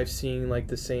like I've seen like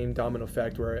the same domino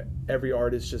effect where every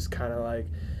artist just kind of like,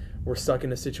 we're stuck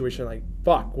in a situation like,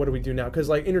 fuck, what do we do now? Because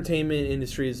like entertainment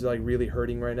industry is like really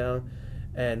hurting right now,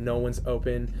 and no one's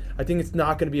open. I think it's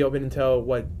not going to be open until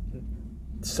what,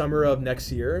 summer of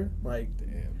next year. Like,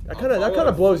 that kind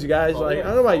of blows you guys. Like, I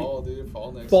don't know, like fall,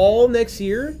 dude, fall year. next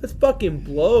year. That fucking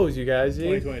blows you guys,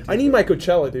 dude. 2022. I need my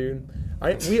Coachella, dude.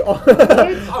 We all.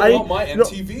 I want my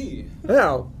MTV.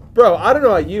 No, bro. I don't know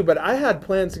about you, but I had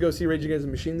plans to go see Rage Against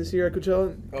the Machine this year at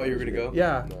Coachella. Oh, you were gonna go?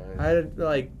 Yeah,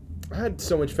 Nice. I had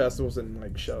so much festivals and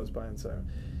like shows planned, so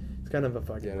it's kind of a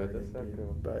fucking. Yeah, burden, that's not dude.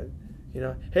 cool. But you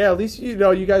know, hey, at least you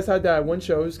know you guys had that one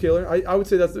show. It was killer. I would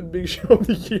say that's the big show of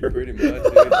the year. Pretty much, dude.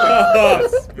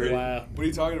 That's pretty- Wow. What are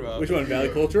you talking about? Which one? Valley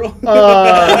Cultural?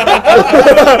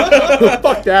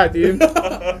 Fuck that, dude.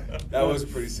 That was a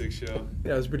pretty sick show.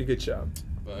 Yeah, it was a pretty good show.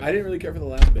 But I didn't really care for the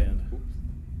last band.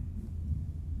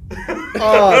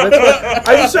 Oh,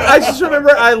 that's what, I just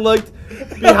remember I looked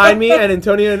behind me and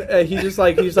Antonio, he's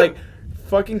like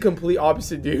fucking complete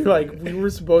opposite, dude. Like, we were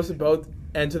supposed to both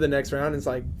enter the next round. And it's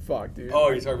like, fuck, dude. Oh,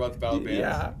 you're talking about the battle band?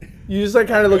 Yeah. You just like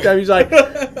kind of looked at me, he's like,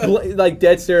 like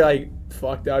dead stare, like,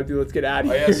 fuck that, dude. Let's get out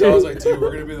of Oh here. yeah, so I was like, dude,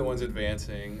 we're gonna be the ones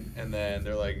advancing, and then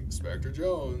they're like, Spectre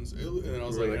Jones, and then I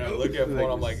was We're like, like, and I look at like,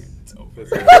 everyone, I'm like, it's over. Let's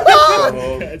go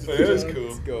home. That's But it was Jones. cool.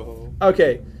 Let's go home.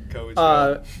 Okay.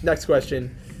 COVID Next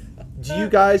question. Do you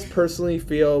guys personally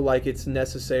feel like it's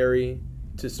necessary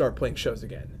to start playing shows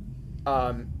again?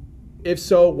 If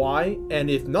so, why? And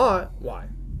if not, why?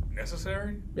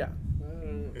 Necessary? Yeah.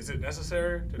 Is it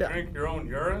necessary to Yeah. drink your own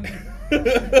urine?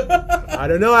 I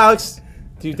don't know, Alex.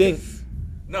 Do you think?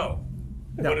 No.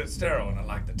 No. But it's sterile and I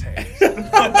like the taste.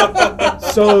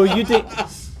 So you think what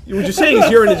you're saying is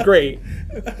urine is great?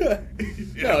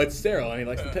 No, it's sterile and he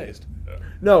likes the taste.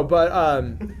 No, but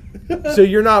so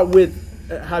you're not with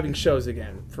having shows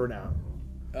again for now.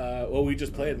 Well, we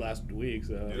just played last week,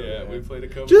 so. Yeah, we played a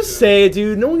COVID Just show. say it,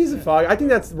 dude. No one gives a fuck. I think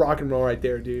that's rock and roll right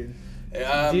there, dude.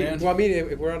 Yeah, Do you- man. Well, I mean,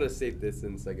 if we're at a safe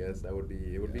distance, I guess it would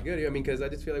be good. I mean, because I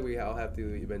just feel like we all have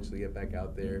to eventually get back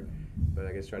out there, but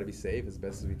I guess try to be safe as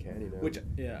best as we can, you know. Which,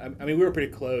 yeah, I mean, we were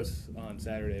pretty close on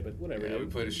Saturday, but whatever. Yeah, we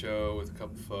played a show with a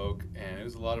couple folk, and it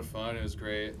was a lot of fun. It was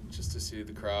great just to see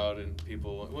the crowd and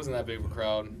people. It wasn't that big of a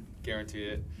crowd, guarantee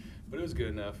it, but it was good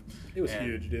enough. It was And-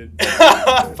 huge, dude.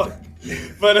 Fuck.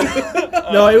 But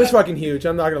No, it was fucking huge.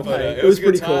 I'm not gonna lie. But, It was a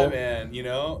good pretty cool. time, and you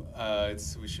know,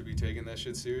 we should be taking that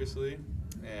shit seriously,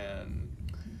 and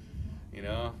you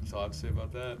know, that's all I have to say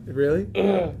about that. Really?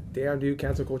 Damn, dude.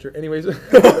 Cancel culture. Anyways. What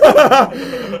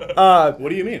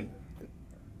do you mean?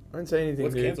 I didn't say anything.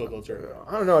 What's dude. cancel culture?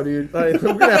 I don't know, dude. Like,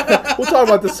 we'll talk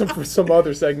about this for some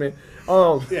other segment.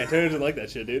 Yeah, Tanner doesn't like that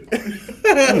shit, dude.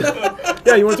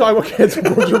 Yeah, you want to talk about cancel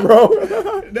culture, bro?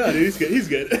 No, dude, he's good. He's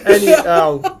good.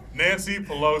 Nancy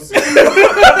Pelosi.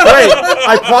 Right.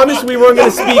 I promised we weren't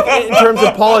going to speak in terms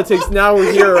of politics. Now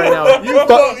we're here right now.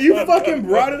 You fucking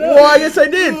brought it up. Well, I guess I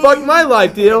did. Fuck my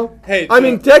life, deal. Hey, I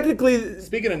mean, technically.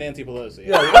 Speaking of Nancy Pelosi,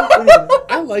 Yeah.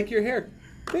 I like your hair.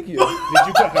 Thank you. Did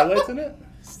you put highlights in it?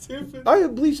 Stupid. I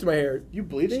bleached my hair. You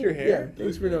bleached your Yeah. hair?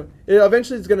 Thanks for knowing.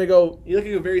 Eventually, it's going to go You look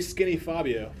like a very skinny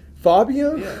Fabio.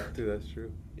 Fabio. Yeah. Dude, that's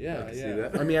true. Yeah, I see yeah.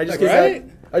 that. I mean, I just Like, came right?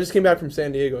 back. I just came back from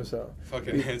San Diego, so.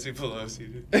 Fucking Nancy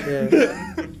Pelosi, dude.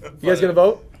 Yeah. You guys gonna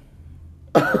vote?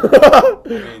 I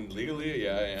mean, legally,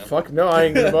 yeah, I am. Fuck no, I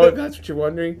ain't gonna vote. That's what you're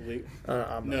wondering.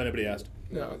 I'm No, not. nobody asked.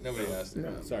 No, nobody asked. No.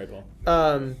 Sorry, Paul.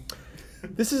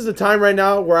 This is the time right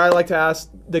now where I like to ask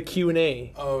the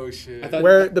Q&A, Oh shit. I thought-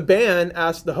 where the band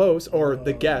asks the host or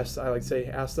the guest. I like to say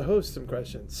ask the host some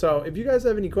questions. So if you guys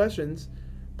have any questions,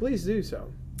 please do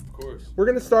so. Of course. We're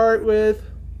gonna start with.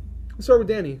 Let's start with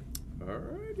Danny.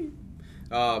 Alrighty.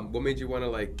 What made you want to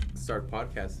like start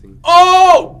podcasting?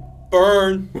 Oh,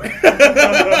 burn. What is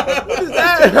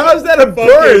that? How is that a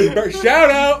burn? Shout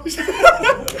out!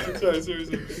 Sorry,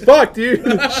 seriously. Fuck, dude.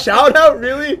 Shout out,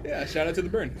 really? Yeah, shout out to the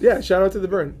burn. Yeah, shout out to the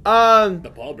burn.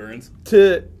 The Paul Burns.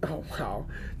 To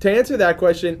answer that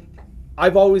question,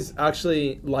 I've always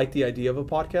actually liked the idea of a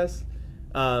podcast.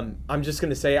 I'm just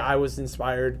gonna say I was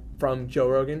inspired from Joe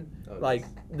Rogan. Oh, nice. Like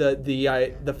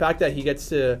the fact that he gets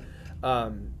to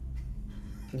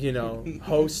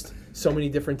host so many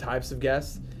different types of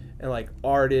guests and like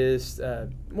artists,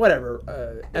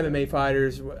 MMA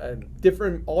fighters,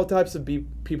 different all types of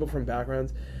people from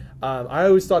backgrounds. I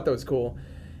always thought that was cool,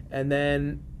 and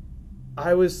then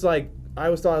I always thought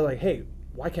like, hey,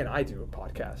 why can't I do a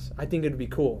podcast? I think it'd be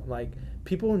cool. Like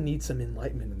people need some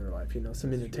enlightenment in their life,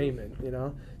 some entertainment,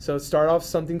 So start off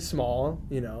something small,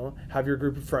 have your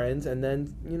group of friends, and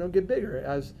then get bigger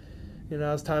as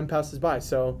time passes by.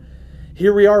 So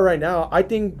here we are right now. I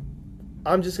think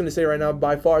I'm just gonna say right now,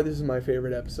 by far, this is my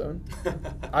favorite episode.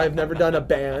 I've never done a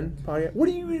band podcast. What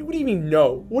do you mean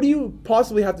no? What do you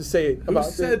possibly have to say Who about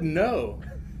said this? no?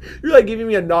 You're like giving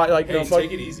me a nod, like Hey, no, fuck.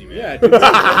 take it easy, man. Yeah, dude.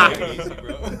 Take it easy,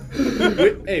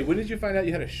 bro. Hey, when did you find out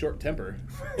you had a short temper?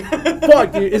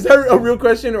 Fuck, dude. Is that a real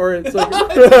question or it's like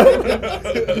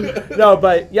No,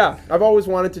 but yeah, I've always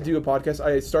wanted to do a podcast.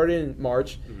 I started in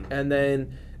March and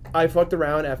then I fucked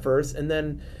around at first and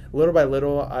then little by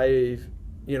little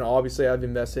obviously I've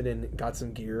invested and got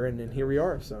some gear and then here we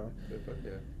are. So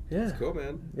yeah. It's cool,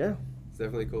 man. Yeah. It's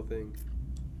definitely a cool thing.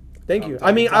 Thank you.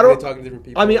 Talking to different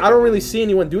people. I don't really see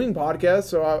anyone doing podcasts,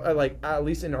 so I like at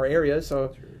least in our area.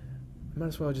 So I might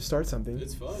as well just start something.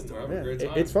 It's fun. We're having Yeah, a great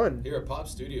time. it's fun. Here at Pop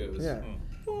Studios. Yeah,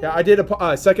 yeah. I did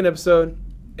a second episode.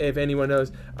 If anyone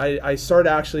knows, I started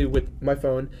actually with my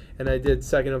phone, and I did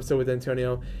second episode with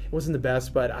Antonio. It wasn't the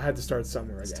best, but I had to start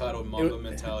somewhere. It's again. titled Mamba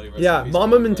Mentality. Rest Yeah, in peace,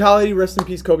 Mama Kobe Mentality. Rest in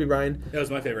peace, Kobe Bryant. That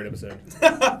was my favorite episode.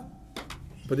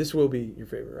 But this will be your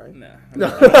favorite, right? Nah.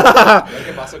 Bryant.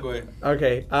 ¿Qué pasa, güey?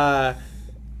 Okay,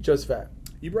 Josephat.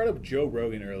 You brought up Joe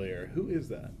Rogan earlier. Who is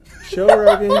that? Joe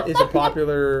Rogan is a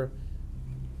popular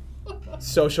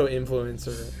social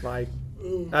influencer, like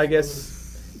I guess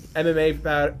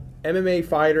MMA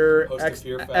fighter, Host of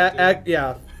Fear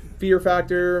Factor. Fear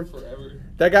Factor. Forever.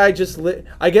 That guy just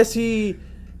I guess he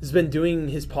has been doing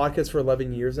his podcast for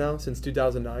 11 years now, since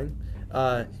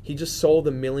 2009. He just sold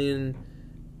 $1 million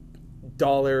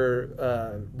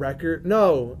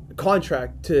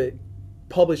contract to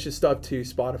publish his stuff to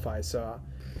Spotify. So,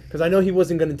 because I know he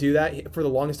wasn't going to do that for the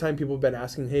longest time. People have been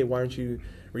asking, "Hey, why aren't you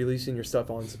releasing your stuff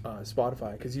on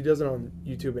Spotify?" Because he does it on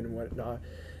YouTube and whatnot.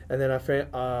 And then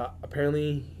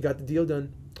apparently he got the deal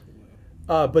done.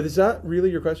 But is that really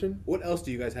your question? What else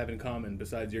do you guys have in common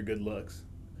besides your good looks?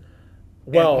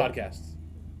 Well, and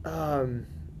podcasts.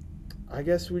 I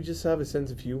guess we just have a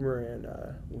sense of humor, and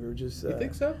we were just. You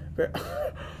think so?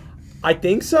 I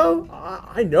think so.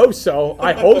 I know so.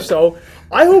 I hope so.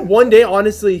 I hope one day,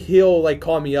 honestly, he'll like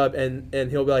call me up and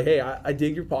he'll be like, "Hey, I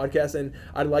dig your podcast, and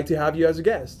I'd like to have you as a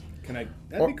guest." That'd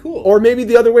be cool. Or maybe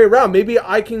the other way around. Maybe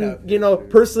I can, That'd be cool.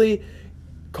 personally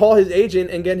call his agent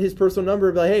and get his personal number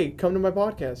and be like, "Hey, come to my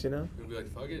podcast," He'll be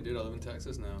like, fuck it, dude, I live in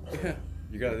Texas now. Yeah.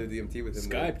 You gotta do DMT with him.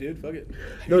 Skype, dude. Fuck it.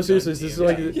 No, seriously, this is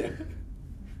like Yeah.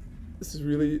 this is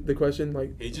really the question.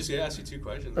 Like, He just asked you 2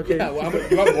 questions. Okay. Yeah, well,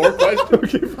 you want more questions?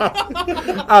 okay,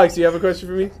 fine. Alex, do you have a question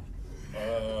for me?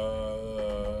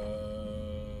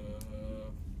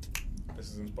 This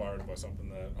is inspired by something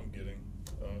that I'm getting.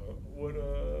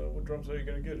 What drum set are you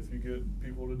gonna get if you get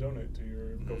people to donate to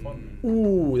your GoFundMe?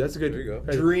 Ooh, that's a good. There you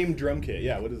go. Dream drum kit.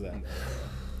 Yeah, what is that?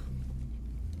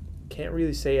 Can't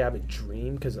really say I have a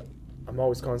dream because I'm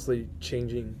always constantly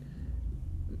changing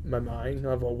my mind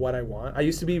of what I want. I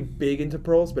used to be big into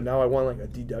pearls, but now I want like a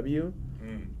DW.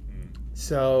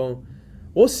 So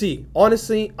we'll see.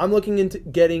 Honestly, I'm looking into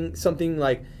getting something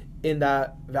like in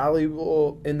the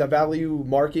value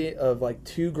market of like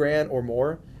 $2,000 or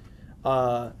more.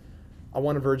 I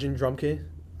want a virgin drum kit.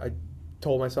 I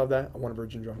told myself that I want a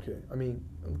virgin drum kit. I mean,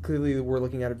 clearly we're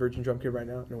looking at a virgin drum kit right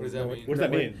now. What does that mean? What does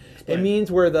that mean? It Explain.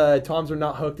 means where the toms are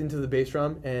not hooked into the bass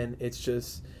drum, and it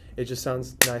just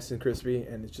sounds nice and crispy,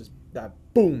 and it's just that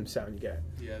boom sound you get.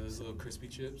 Yeah, those little crispy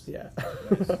chips. Yeah.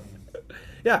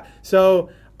 Yeah. So,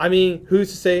 I mean,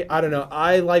 who's to say? I don't know.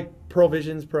 I like Pearl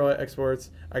Visions, Pearl Exports.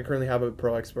 I currently have a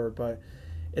Pearl Export, but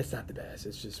it's not the best.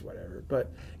 It's just whatever.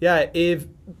 But yeah, if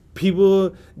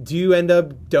people do end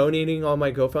up donating on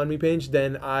my GoFundMe page,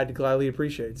 then I'd gladly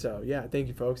appreciate it. So yeah, thank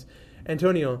you, folks.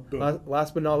 Antonio,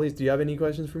 last but not least, do you have any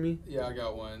questions for me? Yeah, I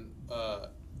got one.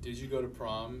 Did you go to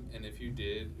prom? And if you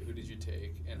did, who did you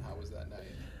take? And how was that night?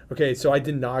 Okay, so I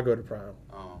did not go to prom.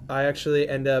 Oh. I actually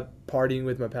ended up partying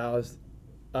with my pals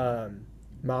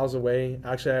miles away.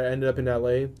 Actually, I ended up in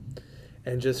LA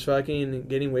and just fucking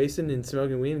getting wasted and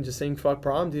smoking weed and just saying fuck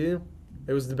prom, dude.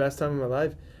 It was the best time of my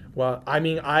life. Well, I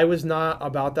mean, I was not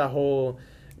about that whole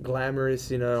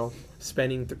glamorous,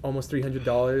 spending almost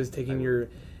 $300 taking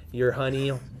your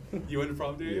honey. You went to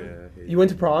prom, dude? Yeah. You went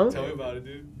to prom? Tell me about it,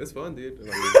 dude. It's fun, dude.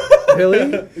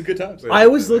 Really? Good times. I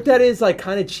always looked at it as like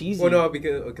kind of cheesy. Well, no,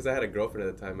 because I had a girlfriend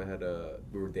at the time.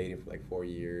 We were dating for like 4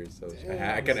 years, so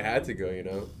I kind of had to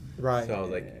go, Right. So I was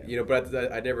like,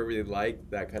 but I never really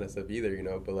liked that kind of stuff either,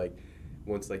 But like,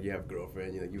 once like you have a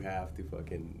girlfriend, you have to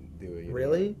fucking do it.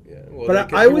 Really? Yeah. Well, But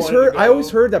like, I if you wanted to always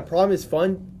go- heard that prom is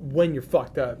fun when you're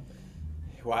fucked up.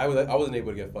 Well, I wasn't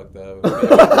able to get fucked up. It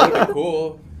would have been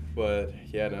cool, but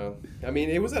yeah, no. I mean,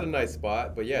 it was at a nice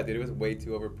spot, but yeah, dude, it was way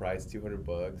too overpriced,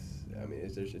 $200. I mean,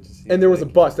 it just seemed And there was a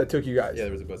like- bus that took you guys. Yeah,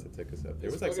 there was a bus that took us up. There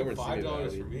It's was like somewhere fucking in Simi $5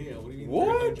 Valley. for me. What do you mean?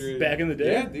 What? 300? Back in the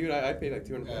day? Yeah, dude, I paid like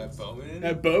 $200. At Bowman.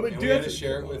 At Bowman? And Dude, we had that's to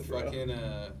share it with bro. fucking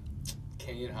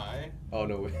Canyon High. Oh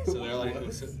no way. So they're like, What?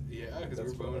 yeah, because we That's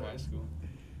were Bowman fun. High School.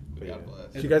 But But God yeah.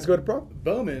 bless. Did you guys go to prom?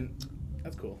 Bowman.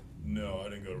 That's cool. No, I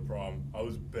didn't go to prom. I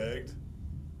was begged.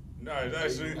 No,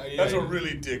 actually, yeah, that's a you-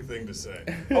 really dick thing to say.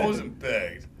 I wasn't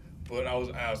begged, but I was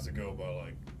asked to go by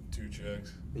like 2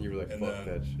 chicks. And you were like, And fuck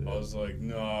then that shit. I was like,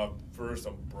 nah, first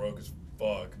I'm broke as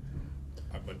fuck.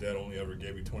 My dad only ever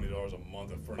gave me $20 a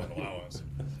month for an allowance.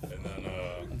 And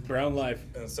then, Brown life.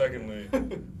 and secondly,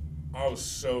 I was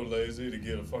so lazy to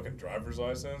get a fucking driver's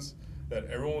license that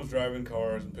everyone was driving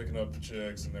cars and picking up the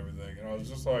chicks and everything. And I was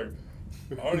just like,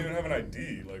 I don't even have an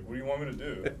ID. Like, what do you want me to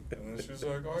do? And then she was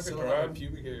like, oh, I can Still drive. have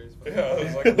pubic hairs. Yeah, I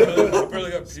was like, I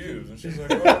barely got pubes. And she's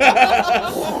like,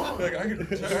 oh. Like, I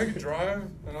could drive.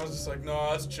 And I was just like,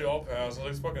 no, that's chill, I'll pass. Like,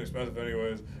 it's fucking expensive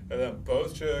anyways. And then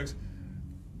both chicks,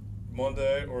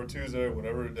 Monday or Tuesday,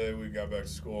 whatever day we got back to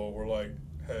school, were like,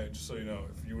 hey, just so you know,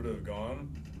 if you would have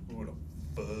gone, we would have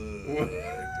fucked.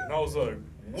 And I was like,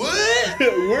 what?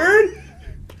 Word?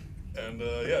 And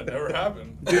yeah, it never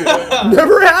happened. Dude.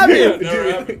 Never happened. Yeah, it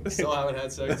never happened. Still haven't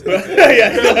had sex.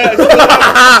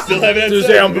 Yeah, still haven't had Just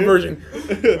sex, say I'm a dude.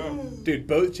 virgin. Dude,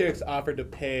 both chicks offered to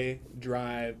pay,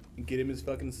 drive, get him his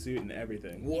fucking suit and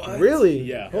everything. What? Really?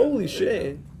 Yeah. Holy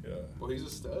shit. Yeah. Well, he's a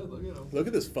stud. Look at him. Look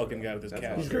at this fucking guy with his That's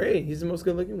cat. He's awesome. great. He's the most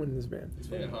good looking one in this band. He's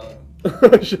fucking hot.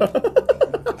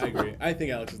 I agree. I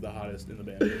think Alex is the hottest in the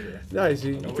band. For sure. Nice.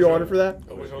 You I wish feel I- honored for that?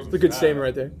 I wish I It's wasn't a good fat. statement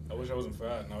right there. I wish I wasn't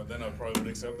fat. Now, then I probably would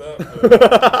accept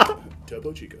that.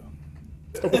 Topo Chico.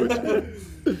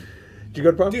 Did you go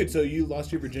to prom? Dude, so you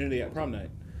lost your virginity at prom night.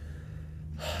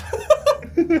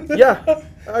 Yeah,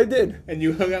 I did. And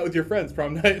you hung out with your friends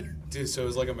prom night. Dude, so it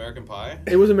was like American Pie?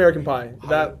 It was American Pie.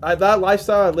 That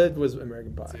lifestyle I lived was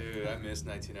American Pie. Dude, I missed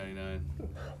 1999.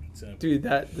 So, Dude,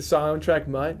 the soundtrack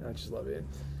Mud, I just love it.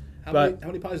 how but-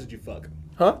 many pies did you fuck?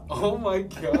 Huh? Oh my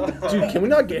god. Dude, can we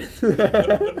not get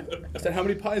I said, how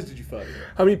many pies did you fuck?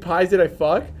 How many pies did I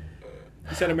fuck?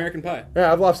 You said American Pie.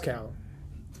 Yeah, I've lost count.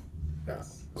 Yeah,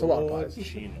 it's a lot of Oh, pies.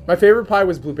 Chino. My favorite pie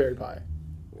was blueberry pie.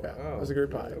 Yeah, Wow. that was a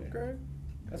good pie. Okay.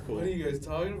 That's cool. What are you guys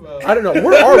talking about? I don't know.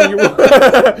 Where are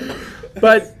we?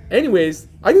 But anyways,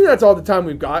 I think that's all the time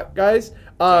we've got, guys.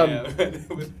 Yeah, it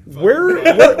was fucking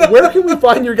Where can we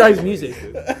find your guys' music?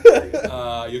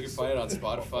 You can find it on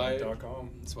Spotify, Spotify.com.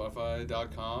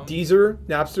 Spotify.com, Deezer,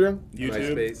 Napster.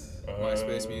 YouTube. MySpace.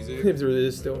 MySpace Music. If there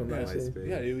is still in Yeah, MySpace.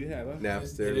 Yeah, dude, yeah.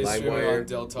 Napster, It is streaming on LimeWire,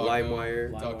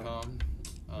 DelTaco.com.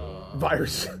 LimeWire.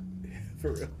 Virus.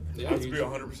 For real. I have to be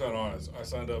 100% honest. I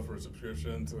signed up for a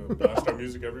subscription to Blaster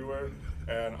Music Everywhere,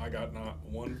 and I got not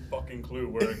one fucking clue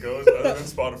where it goes other than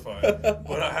Spotify.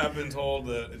 But I have been told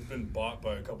that it's been bought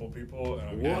by a couple people, and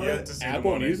I've What? yet to see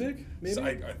Apple the money. Music, maybe? So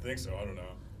I think so. I don't know.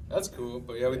 That's cool,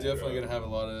 but yeah, we're Yeah, definitely yeah. gonna have a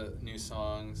lot of new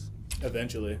songs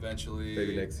Eventually.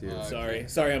 eventually. next year.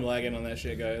 Sorry, I'm lagging on that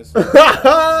shit, guys. No,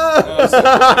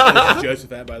 Joseph,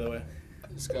 by the way.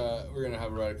 we're gonna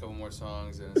have write a couple more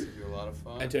songs, and it's gonna be a lot of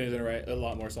fun. Antonio's gonna write a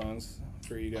lot more songs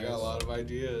for you I guys. got a lot of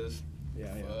ideas.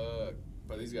 Yeah. Fuck.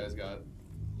 But these guys got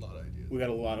a lot of ideas. We got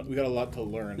a lot to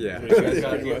learn. Yeah. Is what These it guys is, got,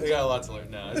 pretty much. they got a lot to learn.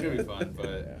 No, it's gonna be fun, but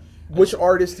Yeah. Which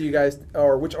artist do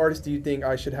you think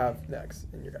I should have next,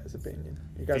 in your guys' opinion?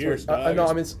 You guys Fierce, want dog.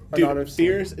 anonymous? Dude, anonymous.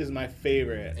 Fierce is my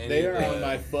favorite. Any They of are the- on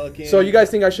my fucking. So you guys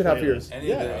think I should have playlist. Fierce?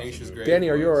 any of the Yeah. anxious great. Danny,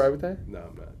 are you ones. alright with that? No,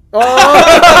 I'm not.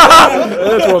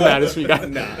 Oh, that's what matters for you guys.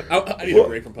 Nah, I need a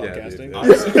break from Yeah, podcasting. dude.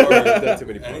 Honestly, That's too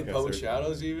many any podcasts, Public sir.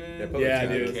 Shadows even? Yeah, Public Yeah,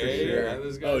 Shadows, dude, for Decay, sure. any of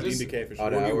those guys. Oh, Dean Just Decay for sure.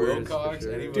 Odd Woogie Hours, Wilcox, for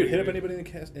sure. anybody. Dude, hit up anybody in Any-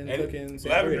 fucking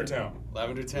San Lavender Diego. Town.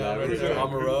 Lavender Town, Lavender Lavender Town.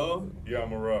 Amaro. Yeah,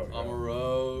 Amaro.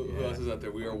 Amaro. Who Yeah. else is out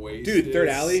there? We Are Wasted. Dude, Third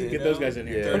Alley, get Sinnoh. those guys in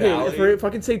here. Yeah. Third Okay, Alley. if we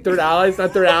fucking say Third Alley, it's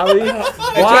not Third Alley.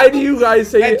 Why do you guys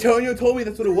say it? Antonio told me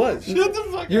that's what it was. Shut the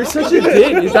fuck You're up. such a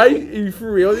dick. Is that you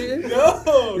for real, dude?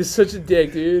 No. You're such a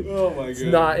dick, dude. Oh my god. It's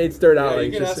not. It's Third Yeah, Alley.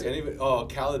 you can Just- ask anybody. Oh,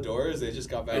 Calidores. They just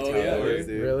got back Oh, to yeah, Calidores.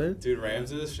 dude. Really? Dude,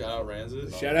 Ramses. Shout out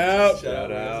Ramses. Shout out. Shout out,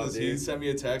 Ramses. He dude. sent me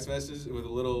a text message with a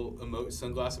little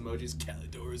sunglass emojis.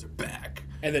 Calidores are back.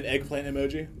 And then eggplant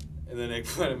emoji. And then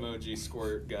eggplant emoji,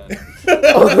 squirt gun. But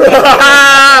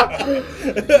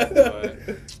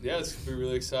yeah, it's gonna be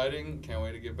really exciting. Can't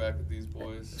wait to get back with these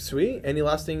boys. Sweet. Any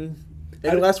last thing?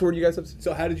 Any last word you guys have?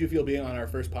 So how did you feel being on our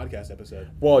first podcast episode?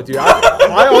 Well, dude,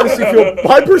 I honestly feel.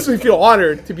 I personally feel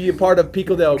honored to be a part of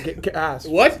Pico del Cast.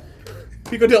 What?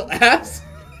 Pico del ass?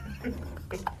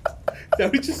 Is that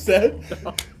what you just said?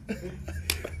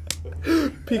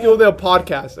 Pico del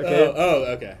Podcast.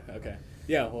 Okay. Okay.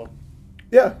 Yeah, well,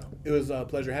 Yeah. it was a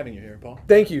pleasure having you here, Paul.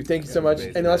 Thank you. Thank you so much.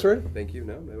 Amazing, Any last man. word? Thank you.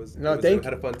 No, it was. No, it was, thank.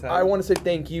 Had a fun time. I want to say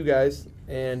thank you guys,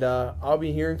 and I'll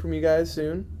be hearing from you guys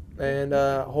soon. And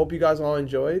hope you guys all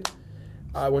enjoyed.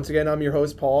 Once again, I'm your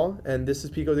host Paul, and this is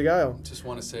Pico de Gallo. Just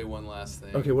want to say one last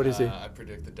thing. Okay, what is it? I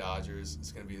predict the Dodgers.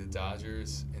 It's going to be the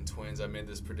Dodgers and Twins. I made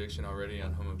this prediction already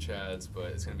on Home of Chads, but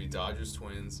it's going to be Dodgers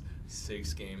Twins,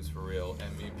 6 games for real.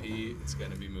 MVP, it's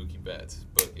going to be Mookie Betts.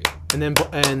 Book it.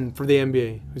 And for the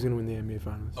NBA, who's gonna win the NBA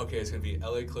Finals? Okay, it's going to be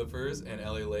LA Clippers and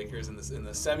LA Lakers in the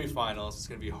semifinals. It's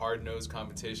going to be hard-nosed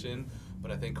competition,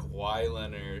 but I think Kawhi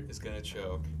Leonard is going to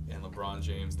choke, and LeBron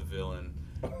James, the villain,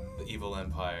 the evil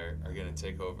empire, are going to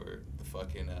take over the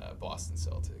fucking Boston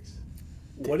Celtics.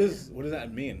 What does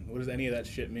that mean? What does any of that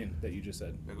shit mean that you just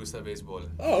said? Me gusta béisbol.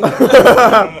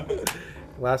 Oh, okay.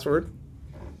 Last word.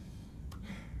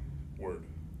 Word.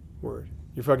 Word.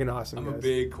 You're fucking awesome, I'm guys. a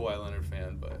big Kawhi Leonard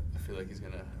fan, but I feel like he's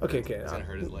gonna. Okay. He's gonna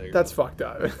hurt his leg. That's fucked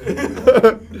up.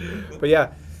 But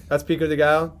yeah, that's Pico de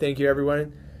Gallo. Thank you,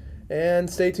 everyone, and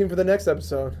stay tuned for the next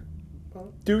episode.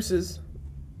 Deuces.